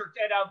exciting district.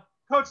 And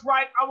Coach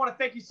Wright, I want to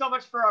thank you so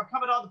much for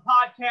coming on the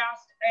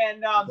podcast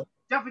and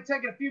definitely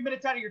taking a few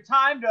minutes out of your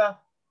time to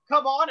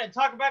come on and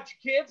talk about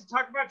your kids and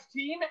talk about your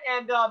team.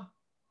 And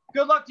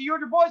good luck to you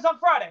and your boys on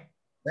Friday.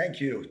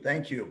 Thank you.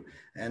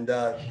 And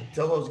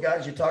tell those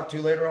guys you talk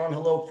to later on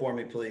hello for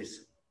me,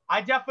 please.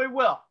 I definitely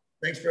will.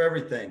 Thanks for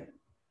everything.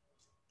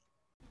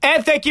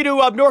 And thank you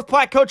to North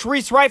Platte coach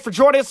Reese Wright for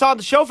joining us on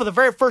the show for the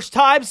very first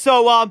time.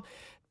 So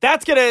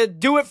that's going to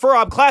do it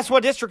for Class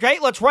 1 District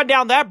 8. Let's run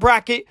down that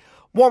bracket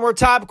one more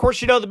time. Of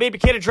course, the Beebe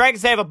Buchanan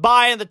Dragons, they have a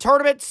bye in the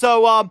tournament.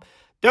 So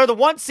they're the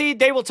 1 seed.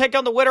 They will take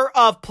on the winner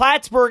of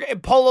Plattsburgh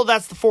and Polo.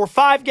 That's the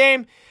 4-5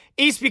 game.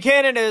 East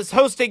Buchanan is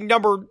hosting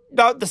the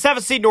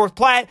 7th seed North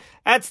Platte.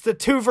 That's the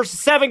 2 versus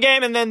 7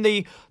 game. And then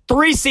the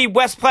 3 seed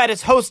West Platte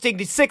is hosting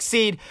the 6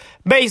 seed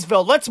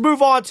Maysville. Let's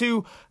move on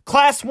to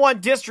Class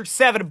 1 District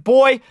 7.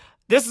 Boy,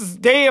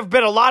 they have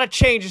been a lot of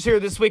changes here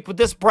this week with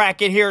this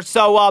bracket here.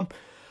 So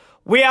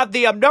we have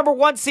the number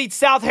 1 seed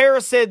South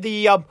Harrison.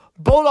 The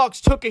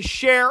Bulldogs took a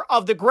share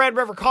of the Grand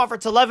River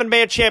Conference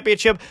 11-man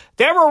championship.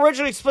 They were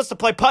originally supposed to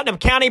play Putnam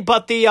County,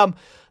 but the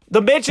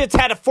Midgets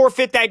had to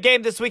forfeit that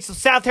game this week, so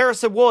South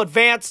Harrison will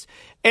advance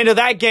into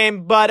that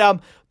game.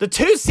 But the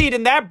 2 seed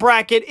in that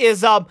bracket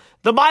is the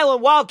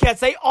Milan Wildcats.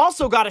 They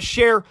also got a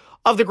share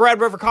of the Grand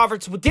River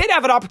Conference. We did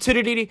have an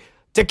opportunity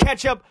to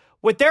catch up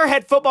with their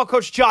head football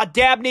coach, John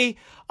Dabney,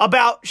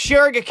 about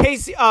sharing a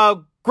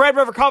Grand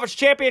River Conference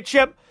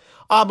championship.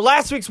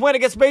 Last week's win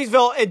against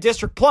Maysville in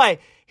district play.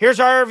 Here's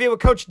our interview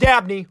with Coach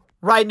Dabney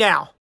right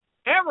now.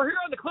 And we're here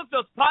on the Cliff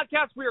Notes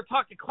podcast. We are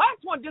talking Class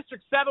 1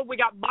 District 7. We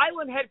got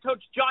Milan head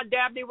coach John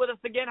Dabney with us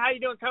again. How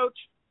you doing, Coach?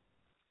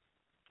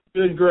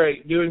 Doing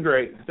great.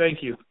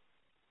 Thank you.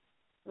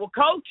 Well,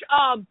 Coach,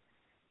 I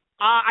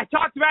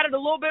talked about it a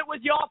little bit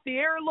with you off the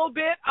air a little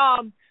bit.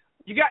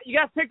 You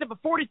guys picked up a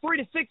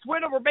 43-6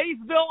 win over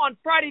Maysville on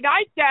Friday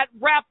night. That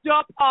wrapped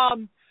up.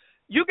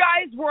 You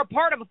guys were a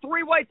part of a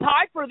 3-way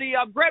tie for the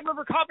Grand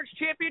River Conference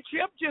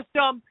Championship. Just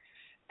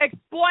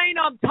explain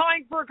how it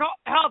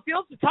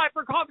feels to tie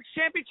for a conference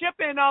championship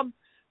and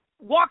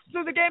walk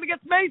through the game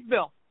against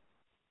Maysville.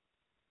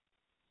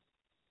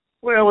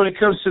 Well, when it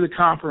comes to the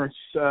conference,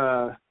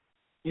 the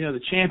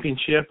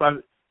championship,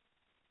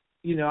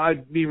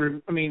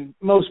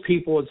 most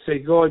people would say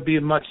it'd be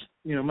much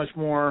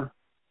more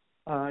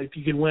if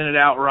you could win it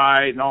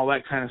outright and all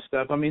that kind of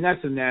stuff. I mean,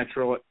 that's a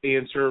natural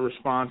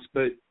response,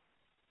 but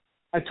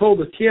I told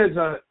the kids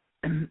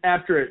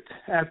after it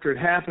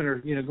happened, or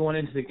going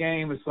into the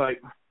game, it's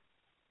like,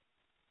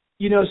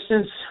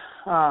 since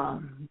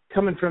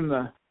coming from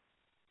the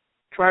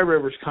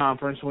Tri-Rivers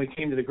Conference, when we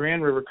came to the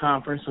Grand River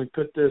Conference, we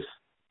put this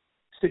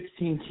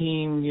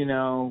 16-team,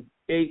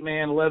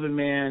 8-man,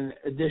 11-man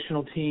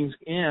additional teams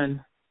in.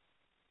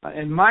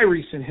 In my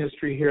recent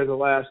history here,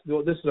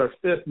 this is our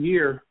 5th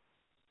year.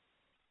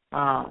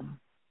 I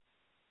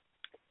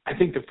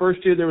think the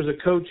first year there was a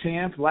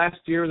co-champ. Last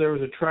year there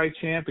was a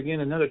tri-champ.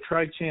 Again, another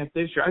tri-champ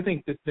this year. I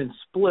think it's been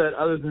split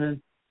other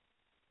than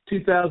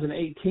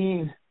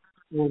 2018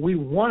 where we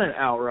won it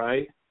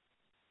outright.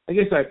 I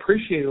guess I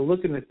appreciated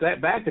looking at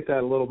that, back at that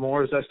a little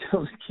more, as I was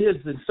telling the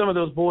kids, and some of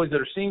those boys that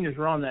are seniors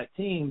were on that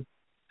team.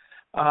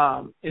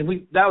 And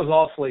that was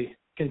awfully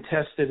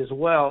contested as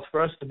well.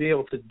 For us to be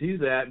able to do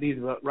that,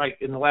 right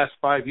in the last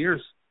 5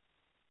 years,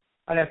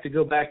 I'd have to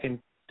go back and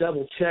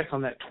double check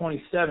on that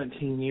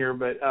 2017 year,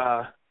 but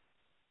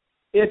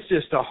it's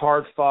just a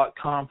hard-fought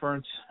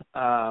conference.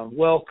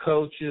 Well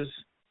coaches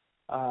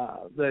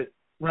that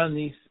run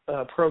these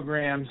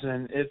programs,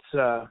 and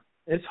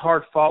it's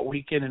hard-fought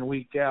week in and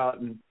week out,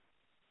 and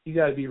you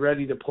got to be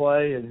ready to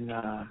play, and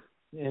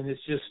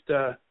it's just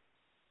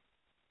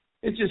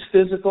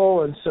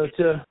physical, and so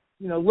to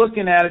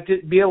looking at it,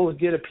 to be able to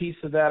get a piece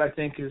of that, I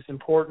think is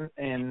important,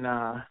 and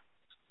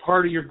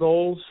part of your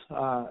goals.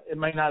 It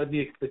might not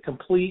be the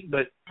complete,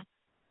 but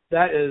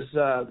that is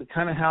the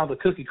kind of how the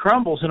cookie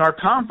crumbles in our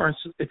conference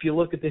if you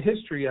look at the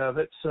history of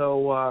it.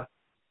 So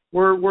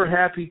we're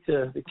happy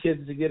the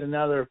kids to get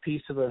another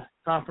piece of a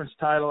conference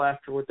title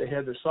after what they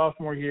had their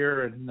sophomore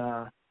year, and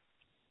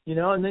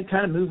and then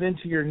kind of move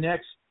into your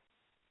next,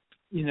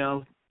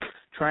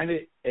 trying to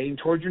aim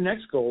towards your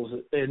next goals.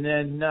 And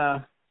then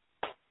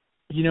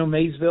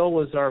Maysville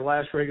was our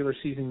last regular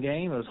season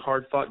game. It was a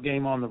hard-fought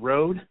game on the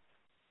road,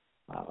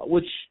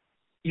 which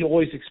you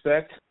always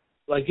expect,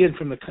 again,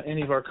 from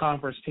any of our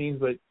conference teams,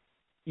 but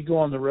you go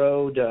on the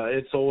road,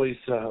 it's always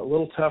a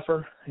little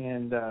tougher.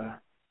 And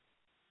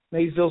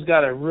Maysville's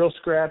got a real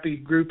scrappy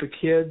group of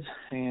kids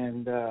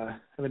and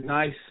have a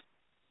nice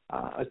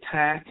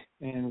attack,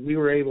 and we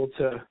were able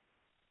to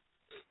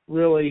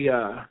really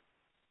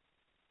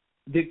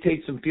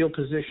dictate some field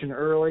position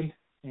early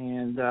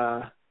and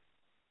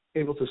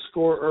able to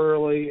score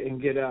early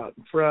and get out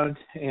in front.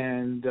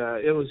 And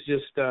it was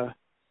just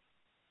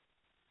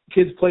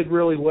kids played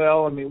really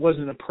well. I mean, it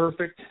wasn't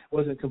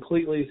wasn't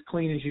completely as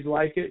clean as you'd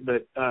like it,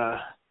 but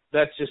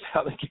that's just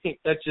how the game.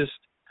 That's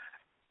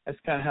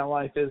kind of how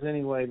life is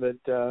anyway. But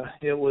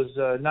it was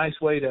a nice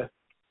way to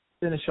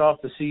finish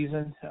off the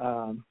season.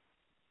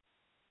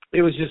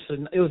 It was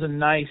a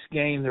nice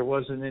game. There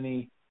wasn't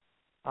any,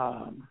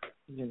 one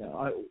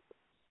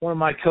of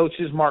my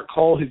coaches, Mark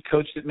Cole, who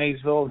coached at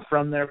Maysville and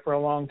from there for a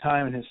long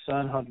time, and his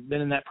son had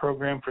been in that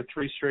program for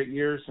 3 straight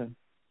years, and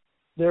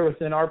they're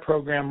within our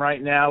program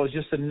right now. It was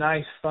just a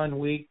nice, fun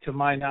week. To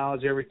my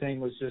knowledge, everything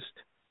was just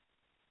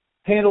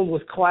handled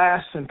with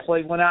class and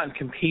went out and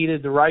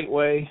competed the right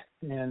way,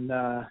 and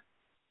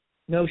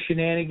no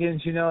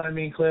shenanigans, you know what I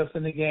mean, Cliff,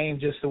 in the game,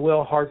 just a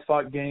real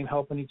hard-fought game,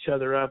 helping each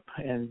other up,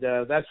 and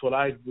that's what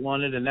I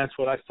wanted, and that's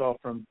what I saw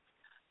from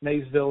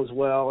Maysville as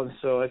well. And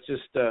so it's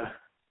just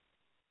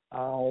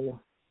I'll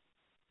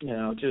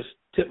just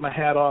tip my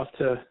hat off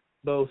to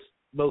both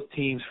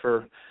teams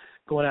for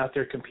going out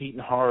there competing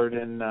hard,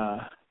 and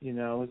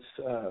it's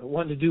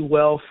wanting to do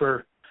well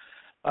for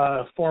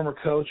a former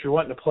coach or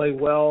wanting to play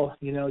well,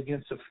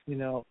 against a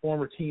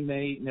former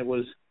teammate. And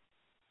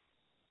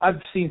I've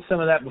seen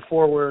some of that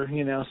before where,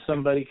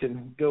 somebody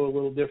can go a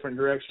little different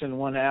direction.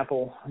 One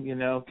apple,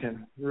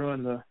 can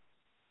ruin the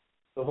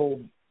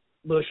whole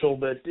bushel.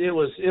 But it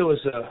was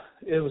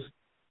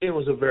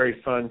a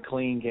very fun,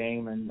 clean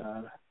game, and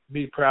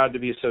be proud to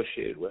be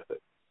associated with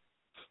it.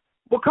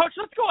 Well, Coach,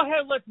 let's go ahead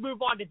and let's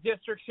move on to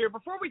districts here.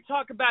 Before we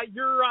talk about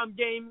your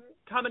game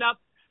coming up,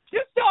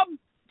 just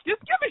give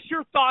us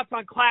your thoughts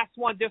on Class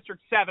 1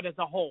 District 7 as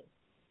a whole.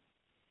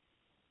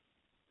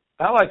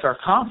 I like our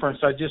conference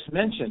I just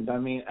mentioned. I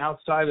mean,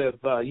 outside of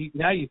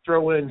now you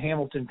throw in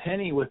Hamilton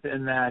Penny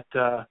within that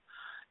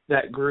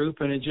group,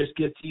 and it just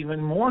gets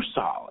even more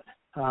solid.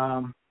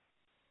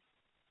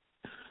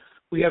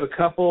 We have a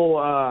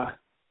couple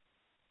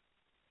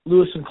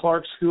Lewis and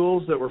Clark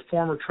schools that were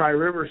former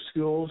Tri-River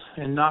schools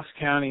in Knox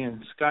County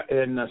and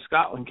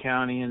Scotland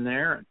County in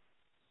there.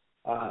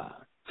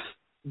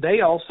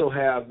 They also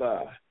have,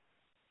 I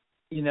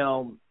don't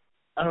know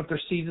if their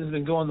season's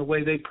been going the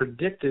way they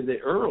predicted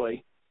it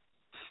early,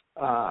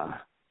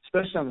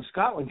 especially on the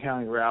Scotland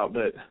County route.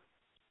 But,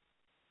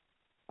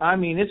 I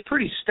mean, it's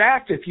pretty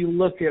stacked if you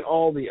look at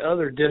all the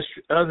other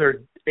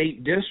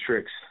 8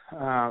 districts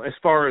as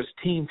far as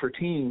team for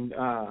team.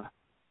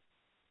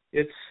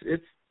 It's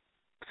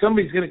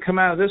somebody's going to come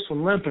out of this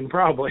one limping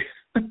probably.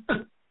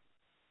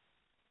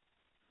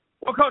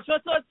 Well, Coach,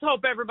 let's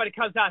hope everybody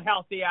comes out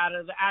healthy out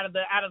of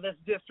this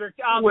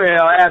district.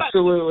 Well,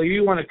 absolutely.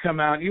 You want to come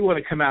out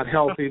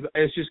healthy.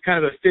 It's just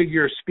kind of a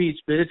figure of speech,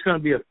 but it's going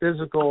to be a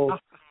physical,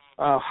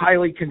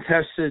 highly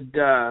contested,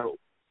 to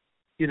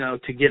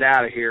get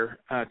out of here,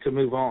 to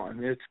move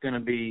on. It's going to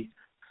be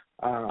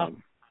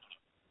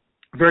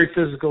very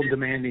physical,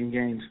 demanding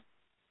games.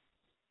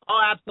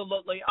 Oh,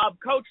 absolutely.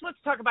 Coach,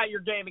 let's talk about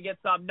your game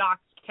against Knox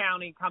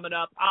County coming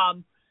up.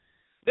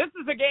 This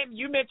is a game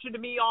you mentioned to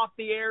me off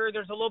the air.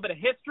 There's a little bit of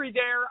history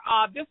there.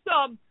 Just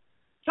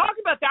talk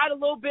about that a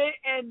little bit,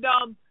 and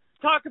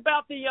talk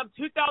about the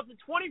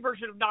 2020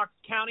 version of Knox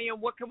County,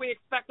 and what can we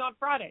expect on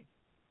Friday?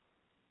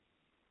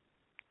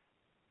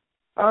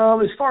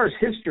 As far as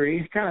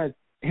history, kind of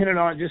hinted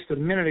on it just a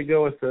minute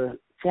ago with the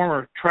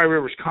former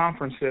Tri-Rivers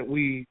Conference that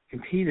we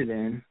competed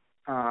in.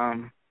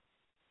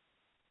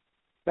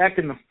 Back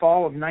in the fall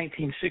of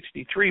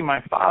 1963,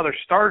 my father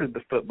started the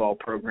football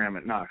program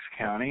at Knox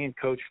County and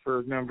coached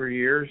for a number of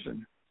years,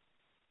 and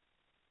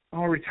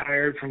all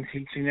retired from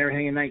teaching and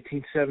everything in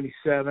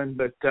 1977.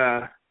 But,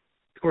 of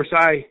course,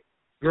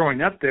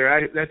 growing up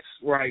there, that's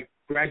where I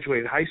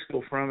graduated high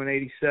school from in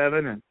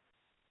 87,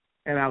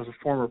 and I was a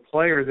former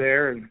player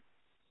there. And, of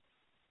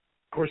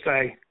course,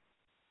 I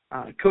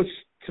coached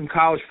some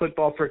college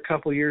football for a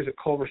couple of years at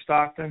Culver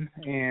Stockton,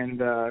 and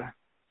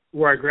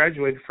where I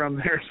graduated from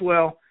there as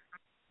well.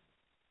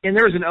 And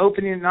there was an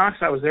opening at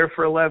Knox. I was there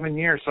for 11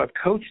 years, so I've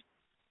coached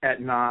at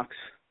Knox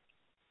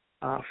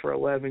for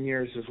 11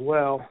 years as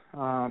well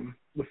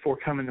before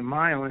coming to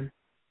Milan.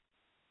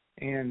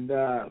 And,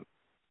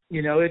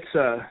 it's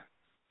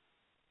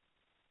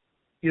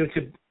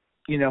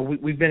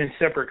we've been in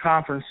separate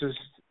conferences,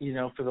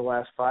 for the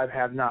last 5,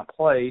 have not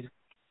played.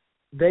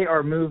 They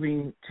are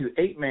moving to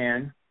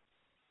 8-man.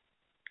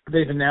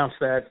 They've announced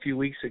that a few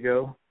weeks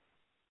ago.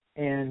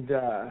 And,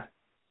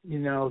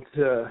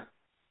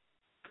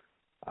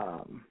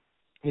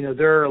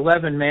 their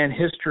 11-man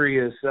history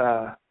is,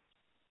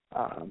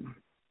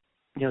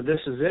 this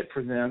is it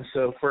for them.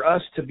 So for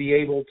us to be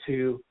able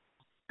to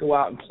go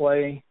out and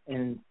play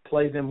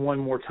them one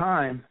more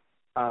time,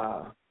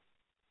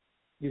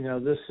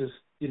 this is,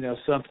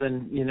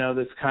 something,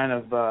 that's kind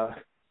of,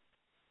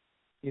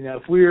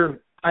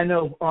 I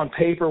know on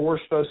paper we're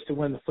supposed to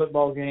win the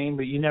football game,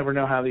 but you never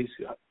know how these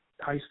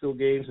high school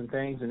games and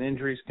things, and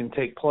injuries can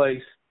take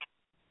place.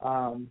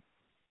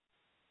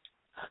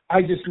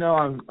 I just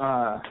know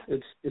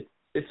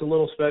it's a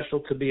little special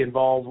to be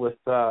involved with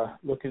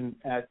looking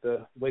at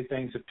the way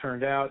things have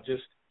turned out.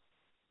 Just,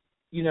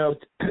 you know,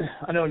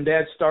 I know when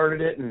Dad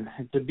started it, and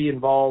to be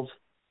involved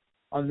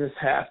on this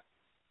half,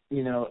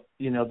 maybe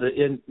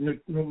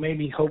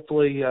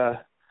hopefully,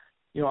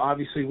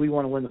 obviously we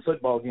want to win the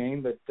football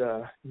game, but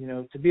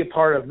to be a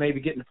part of maybe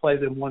getting to play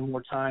them one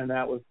more time,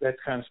 that's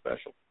kind of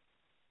special.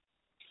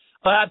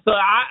 Well, absolutely.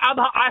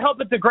 I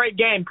hope it's a great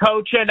game,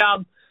 Coach.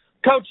 And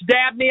Coach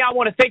Dabney, I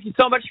want to thank you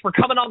so much for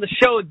coming on the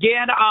show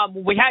again.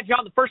 We had you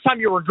on the first time.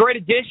 You were a great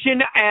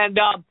addition, and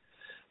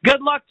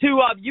good luck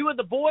to you and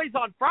the boys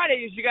on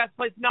Friday as you guys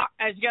play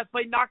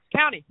Knox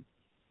County.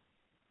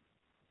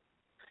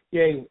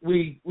 Yeah,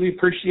 we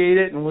appreciate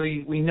it, and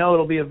we know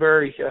it'll be a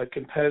very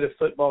competitive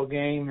football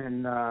game,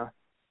 and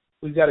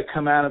we've got to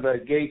come out of the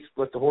gates,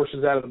 let the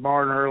horses out of the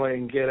barn early,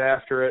 and get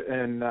after it.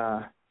 And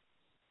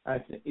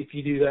if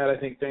you do that, I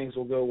think things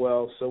will go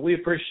well. So we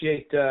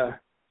appreciate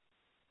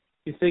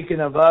you thinking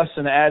of us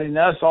and adding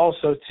us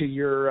also to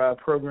your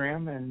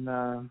program, and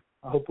I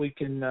hope we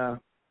can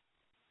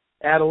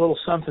add a little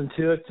something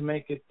to it to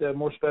make it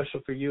more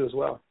special for you as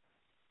well.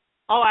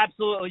 Oh,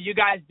 absolutely. You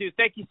guys do.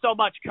 Thank you so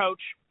much,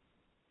 Coach.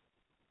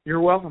 You're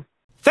welcome.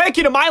 Thank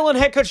you to Milan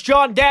head coach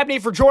John Dabney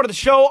for joining the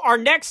show. Our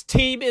next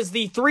team is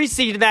the 3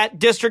 seed in that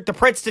district, the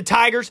Princeton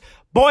Tigers.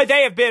 Boy,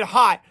 they have been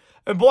hot.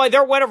 And boy,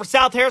 their win over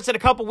South Harrison a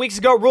couple weeks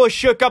ago really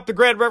shook up the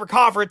Grand River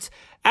Conference.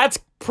 That's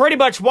pretty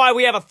much why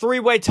we have a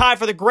 3-way tie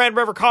for the Grand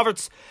River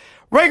Conference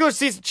regular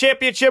season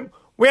championship.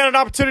 We had an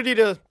opportunity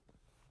to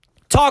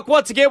talk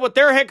once again with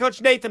their head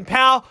coach Nathan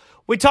Powell.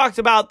 We talked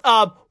about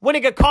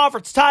winning a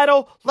conference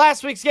title,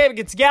 last week's game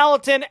against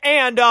Gallatin,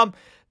 and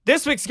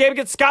this week's game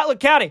against Scotland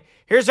County.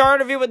 Here's our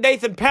interview with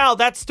Nathan Powell.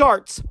 That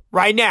starts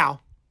right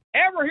now.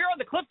 And we're here on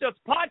the Cliff Notes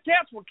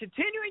podcast. We're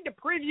continuing to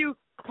preview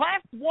Class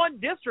 1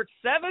 District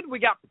 7. We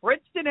got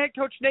Princeton head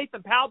coach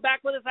Nathan Powell back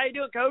with us. How you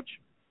doing, Coach?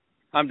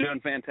 I'm doing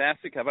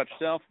fantastic. How about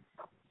yourself?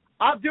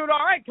 I'm doing all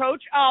right,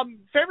 Coach.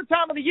 Favorite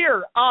time of the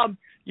year.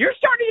 You're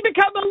starting to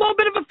become a little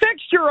bit of a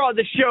fixture on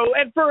the show,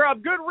 and for a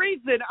good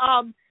reason.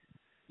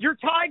 Your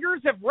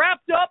Tigers have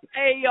wrapped up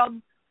a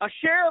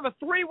share of a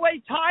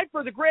 3-way tie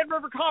for the Grand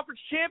River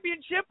Conference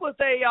Championship with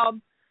a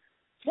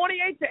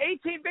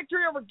 28-18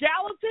 victory over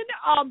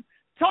Gallatin.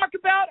 Talk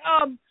about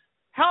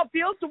how it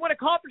feels to win a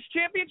conference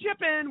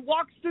championship and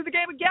walk us through the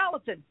game of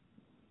Gallatin.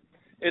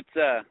 It's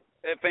a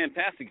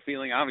fantastic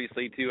feeling,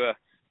 obviously, to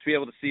be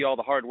able to see all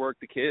the hard work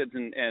the kids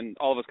and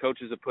all of us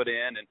coaches have put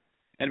in, and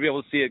to be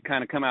able to see it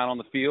kind of come out on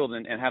the field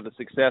and have the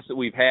success that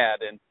we've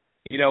had. And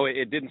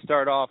it didn't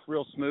start off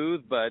real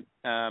smooth, but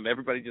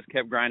everybody just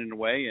kept grinding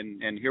away,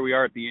 and here we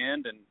are at the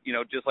end. And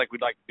just like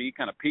we'd like to be,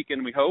 kind of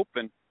peaking, we hope,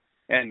 and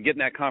getting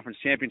that conference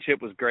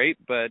championship was great.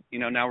 But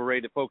now we're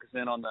ready to focus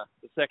in on the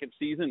second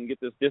season and get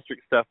this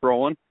district stuff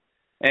rolling.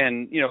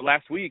 And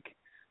last week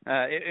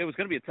it was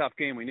going to be a tough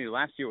game. We knew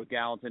last year with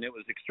Gallatin it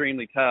was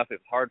extremely tough. It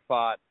was hard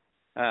fought.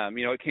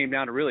 It came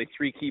down to really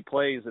 3 key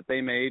plays that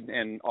they made,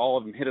 and all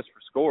of them hit us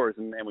for scores,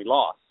 and we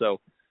lost. So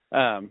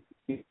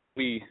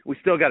we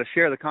still got to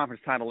share the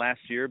conference title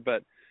last year,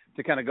 but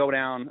to kind of go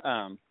down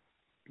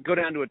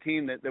to a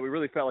team that we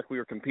really felt like we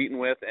were competing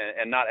with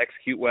and not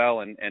execute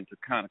well, and to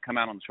kind of come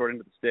out on the short end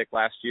of the stick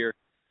last year.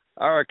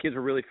 Our kids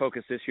were really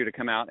focused this year to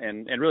come out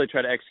and really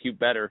try to execute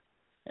better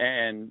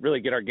and really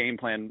get our game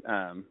plan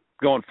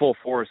going full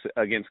force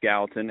against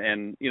Gallatin.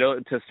 And,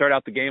 to start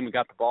out the game, we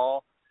got the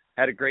ball,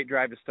 had a great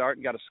drive to start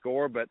and got a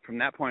score, but from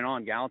that point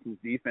on, Gallatin's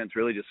defense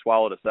really just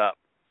swallowed us up.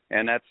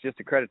 And that's just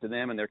a credit to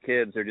them and their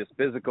kids. They're just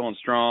physical and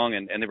strong,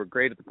 and they were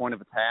great at the point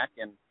of attack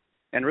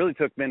and really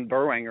took Ben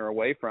Burwanger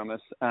away from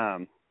us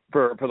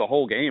for the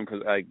whole game.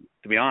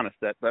 To be honest,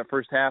 that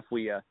first half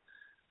we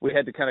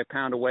had to kind of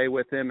pound away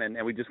with him, and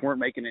we just weren't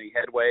making any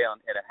headway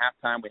at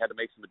a halftime. We had to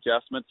make some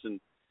adjustments and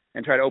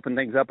try to open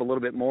things up a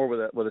little bit more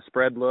with a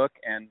spread look,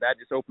 and that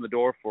just opened the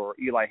door for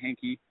Eli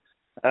Henke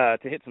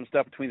to hit some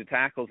stuff between the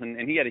tackles,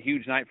 and he had a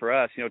huge night for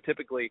us.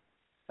 Typically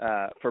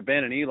for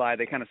Ben and Eli,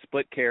 they kind of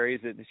split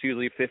carries. It's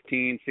usually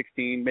 15,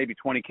 16, maybe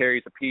 20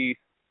 carries apiece.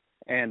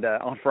 And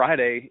on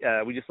Friday,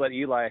 we just let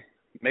Eli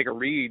make a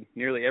read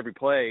nearly every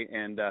play,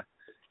 and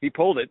he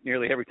pulled it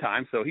nearly every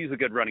time. So he's a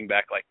good running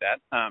back like that.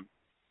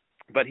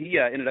 But he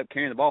ended up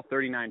carrying the ball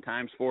 39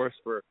 times for us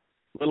for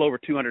a little over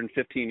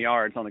 215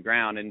 yards on the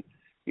ground. And,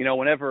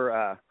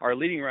 whenever our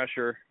leading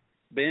rusher,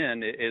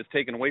 Ben, is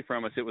taken away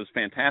from us, it was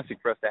fantastic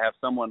for us to have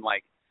someone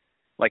like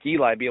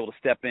Eli be able to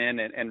step in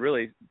and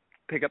really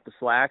pick up the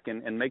slack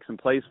and make some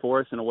plays for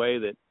us in a way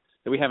that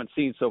we haven't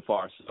seen so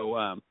far.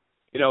 So,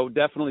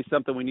 definitely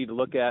something we need to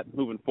look at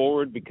moving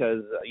forward,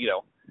 because,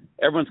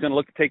 everyone's going to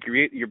look to take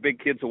your big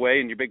kids away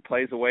and your big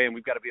plays away, and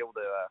we've got to be able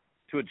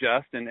to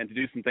adjust and to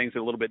do some things that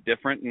are a little bit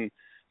different. And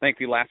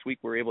thankfully last week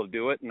we were able to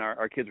do it, and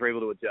our kids were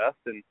able to adjust,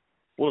 and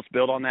we'll just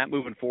build on that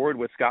moving forward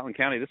with Scotland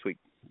County this week.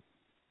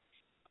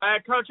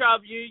 Coach,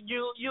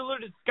 you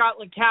alluded to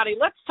Scotland County.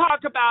 Let's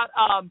talk about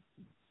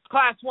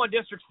Class 1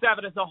 District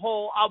 7 as a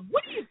whole.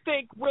 What do you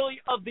think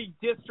really of the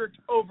district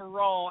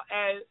overall,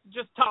 as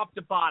just top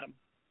to bottom?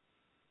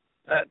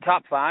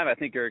 Top 5, I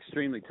think, are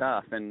extremely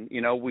tough. And,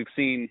 we've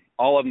seen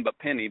all of them but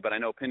Penny, but I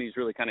know Penny's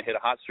really kind of hit a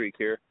hot streak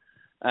here.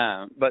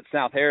 But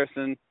South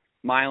Harrison,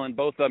 Milan,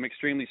 both of them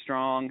extremely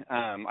strong.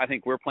 I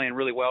think we're playing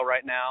really well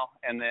right now.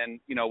 And then,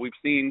 we've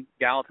seen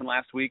Gallatin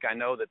last week. I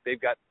know that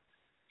they've got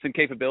some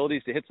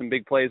capabilities to hit some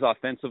big plays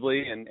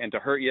offensively and to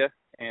hurt you.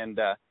 And,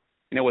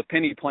 with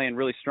Penny playing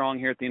really strong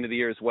here at the end of the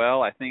year as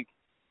well, I think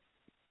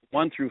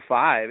 1 through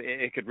 5,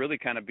 it could really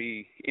kind of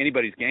be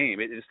anybody's game.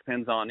 It just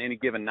depends on any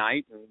given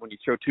night. And when you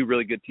throw 2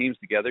 really good teams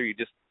together, you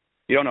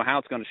don't know how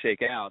it's going to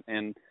shake out.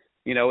 And,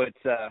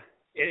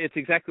 it's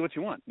exactly what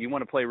you want. You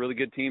want to play really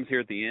good teams here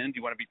at the end.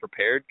 You want to be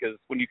prepared because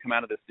when you come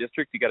out of this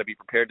district, you got to be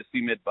prepared to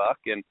see mid-buck.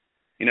 And,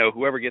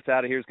 whoever gets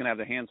out of here is going to have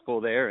their hands full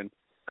there. And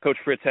Coach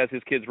Fritz has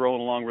his kids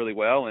rolling along really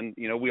well. And,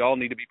 we all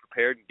need to be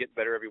prepared and get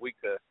better every week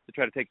to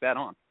try to take that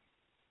on.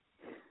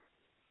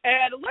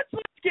 And let's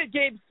get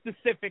game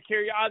specific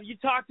here. You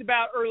talked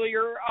about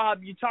earlier,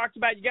 you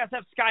guys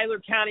have Schuyler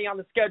County on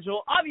the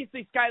schedule.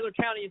 Obviously, Schuyler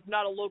County is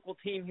not a local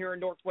team here in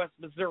Northwest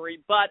Missouri,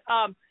 but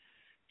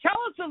tell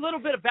us a little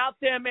bit about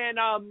them and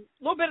a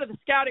little bit of the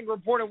scouting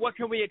report and what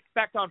can we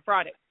expect on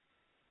Friday.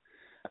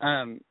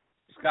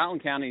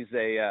 Scotland County is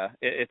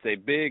it's a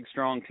big,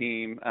 strong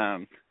team.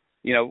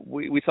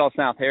 We saw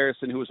South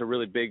Harrison, who was a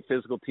really big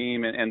physical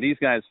team, and these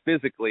guys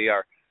physically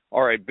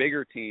are a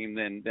bigger team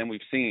than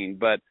we've seen.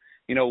 But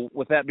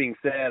with that being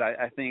said,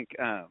 I think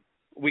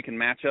we can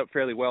match up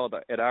fairly well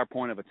at our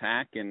point of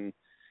attack, and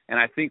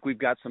I think we've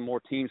got some more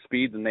team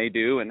speed than they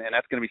do, and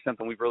that's going to be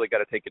something we've really got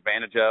to take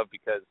advantage of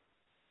because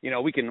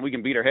we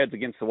can beat our heads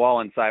against the wall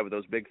inside with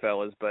those big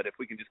fellas, but if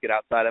we can just get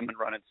outside them and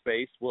run in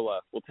space,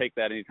 we'll take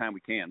that anytime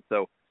we can.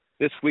 So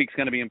this week's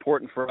going to be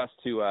important for us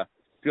to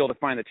be able to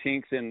find the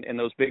chinks in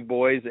those big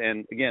boys,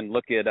 and again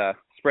look at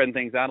spreading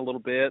things out a little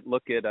bit,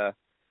 look at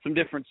some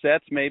different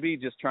sets maybe,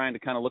 just trying to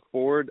kind of look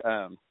forward.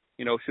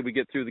 Should we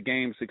get through the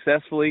game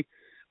successfully,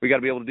 we got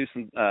to be able to do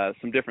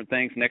some different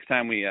things next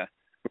time we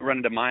run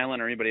into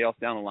Milan or anybody else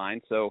down the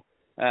line. So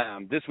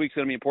this week's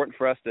going to be important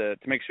for us to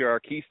make sure our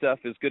key stuff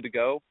is good to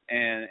go,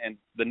 and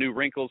the new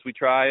wrinkles we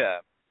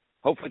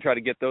hopefully try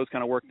to get those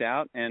kind of worked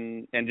out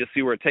and just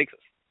see where it takes us.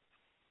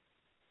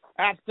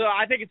 Absolutely.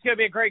 I think it's going to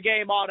be a great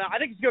game I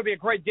think it's going to be a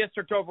great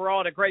district overall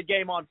and a great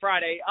game on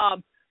Friday.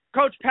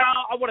 Coach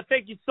Powell, I want to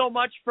thank you so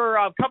much for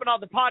coming on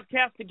the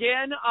podcast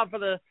again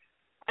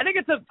I think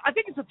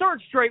it's a 3rd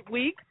straight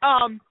week.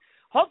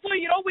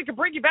 Hopefully, we can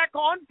bring you back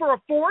on for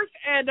a 4th,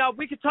 and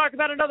we could talk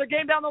about another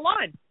game down the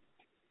line.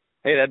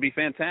 Hey, that'd be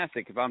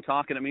fantastic. If I'm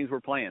talking, it means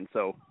we're playing.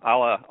 So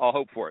I'll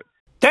hope for it.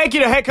 Thank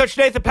you to head coach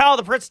Nathan Powell of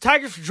the Princeton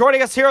Tigers for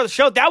joining us here on the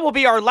show. That will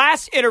be our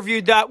last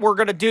interview that we're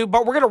going to do,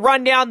 but we're going to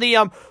run down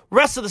the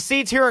rest of the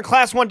seeds here in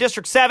Class 1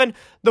 District 7.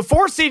 The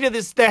 4 seed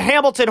is the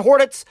Hamilton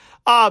Hornets.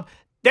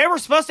 They were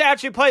supposed to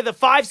actually play the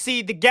 5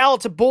 seed, the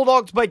Gallatin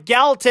Bulldogs, but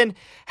Gallatin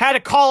had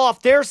to call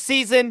off their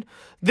season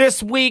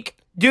this week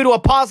due to a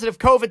positive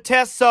COVID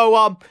test.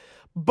 So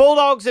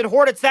Bulldogs and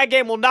Hornets, that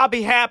game will not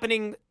be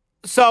happening.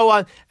 So,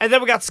 and then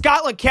we got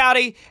Scotland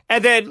County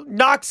and then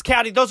Knox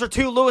County. Those are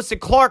 2 Lewis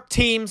and Clark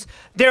teams.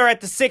 They're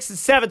at the 6 and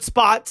 7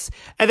 spots.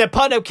 And then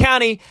Putnam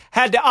County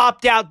had to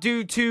opt out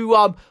due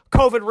to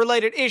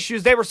COVID-related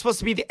issues. They were supposed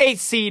to be the 8th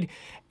seed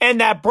in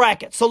that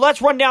bracket. So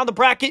let's run down the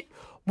bracket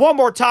one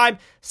more time.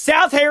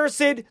 South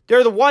Harrison,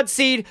 they're the 1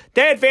 seed.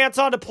 They advance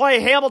on to play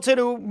Hamilton,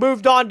 who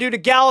moved on due to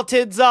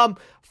Gallatin's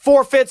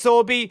forfeit. So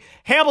it'll be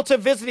Hamilton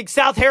visiting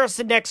South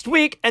Harrison next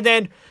week. And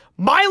then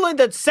Milan,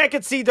 the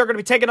 2nd seed, they're going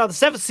to be taking on the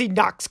 7th seed,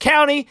 Knox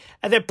County.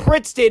 And then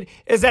Princeton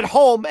is at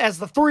home as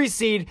the 3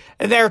 seed,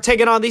 and they're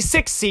taking on the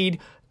 6th seed,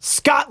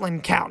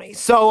 Scotland County.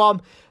 So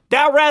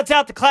that rounds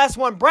out the Class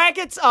 1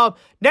 brackets.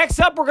 Next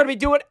up, we're going to be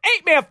doing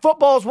 8-man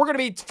footballs. We're going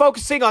to be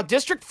focusing on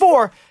District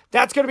 4.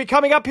 That's going to be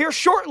coming up here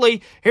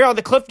shortly here on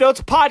the Cliff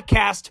Notes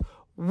Podcast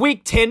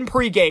Week 10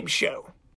 pregame show.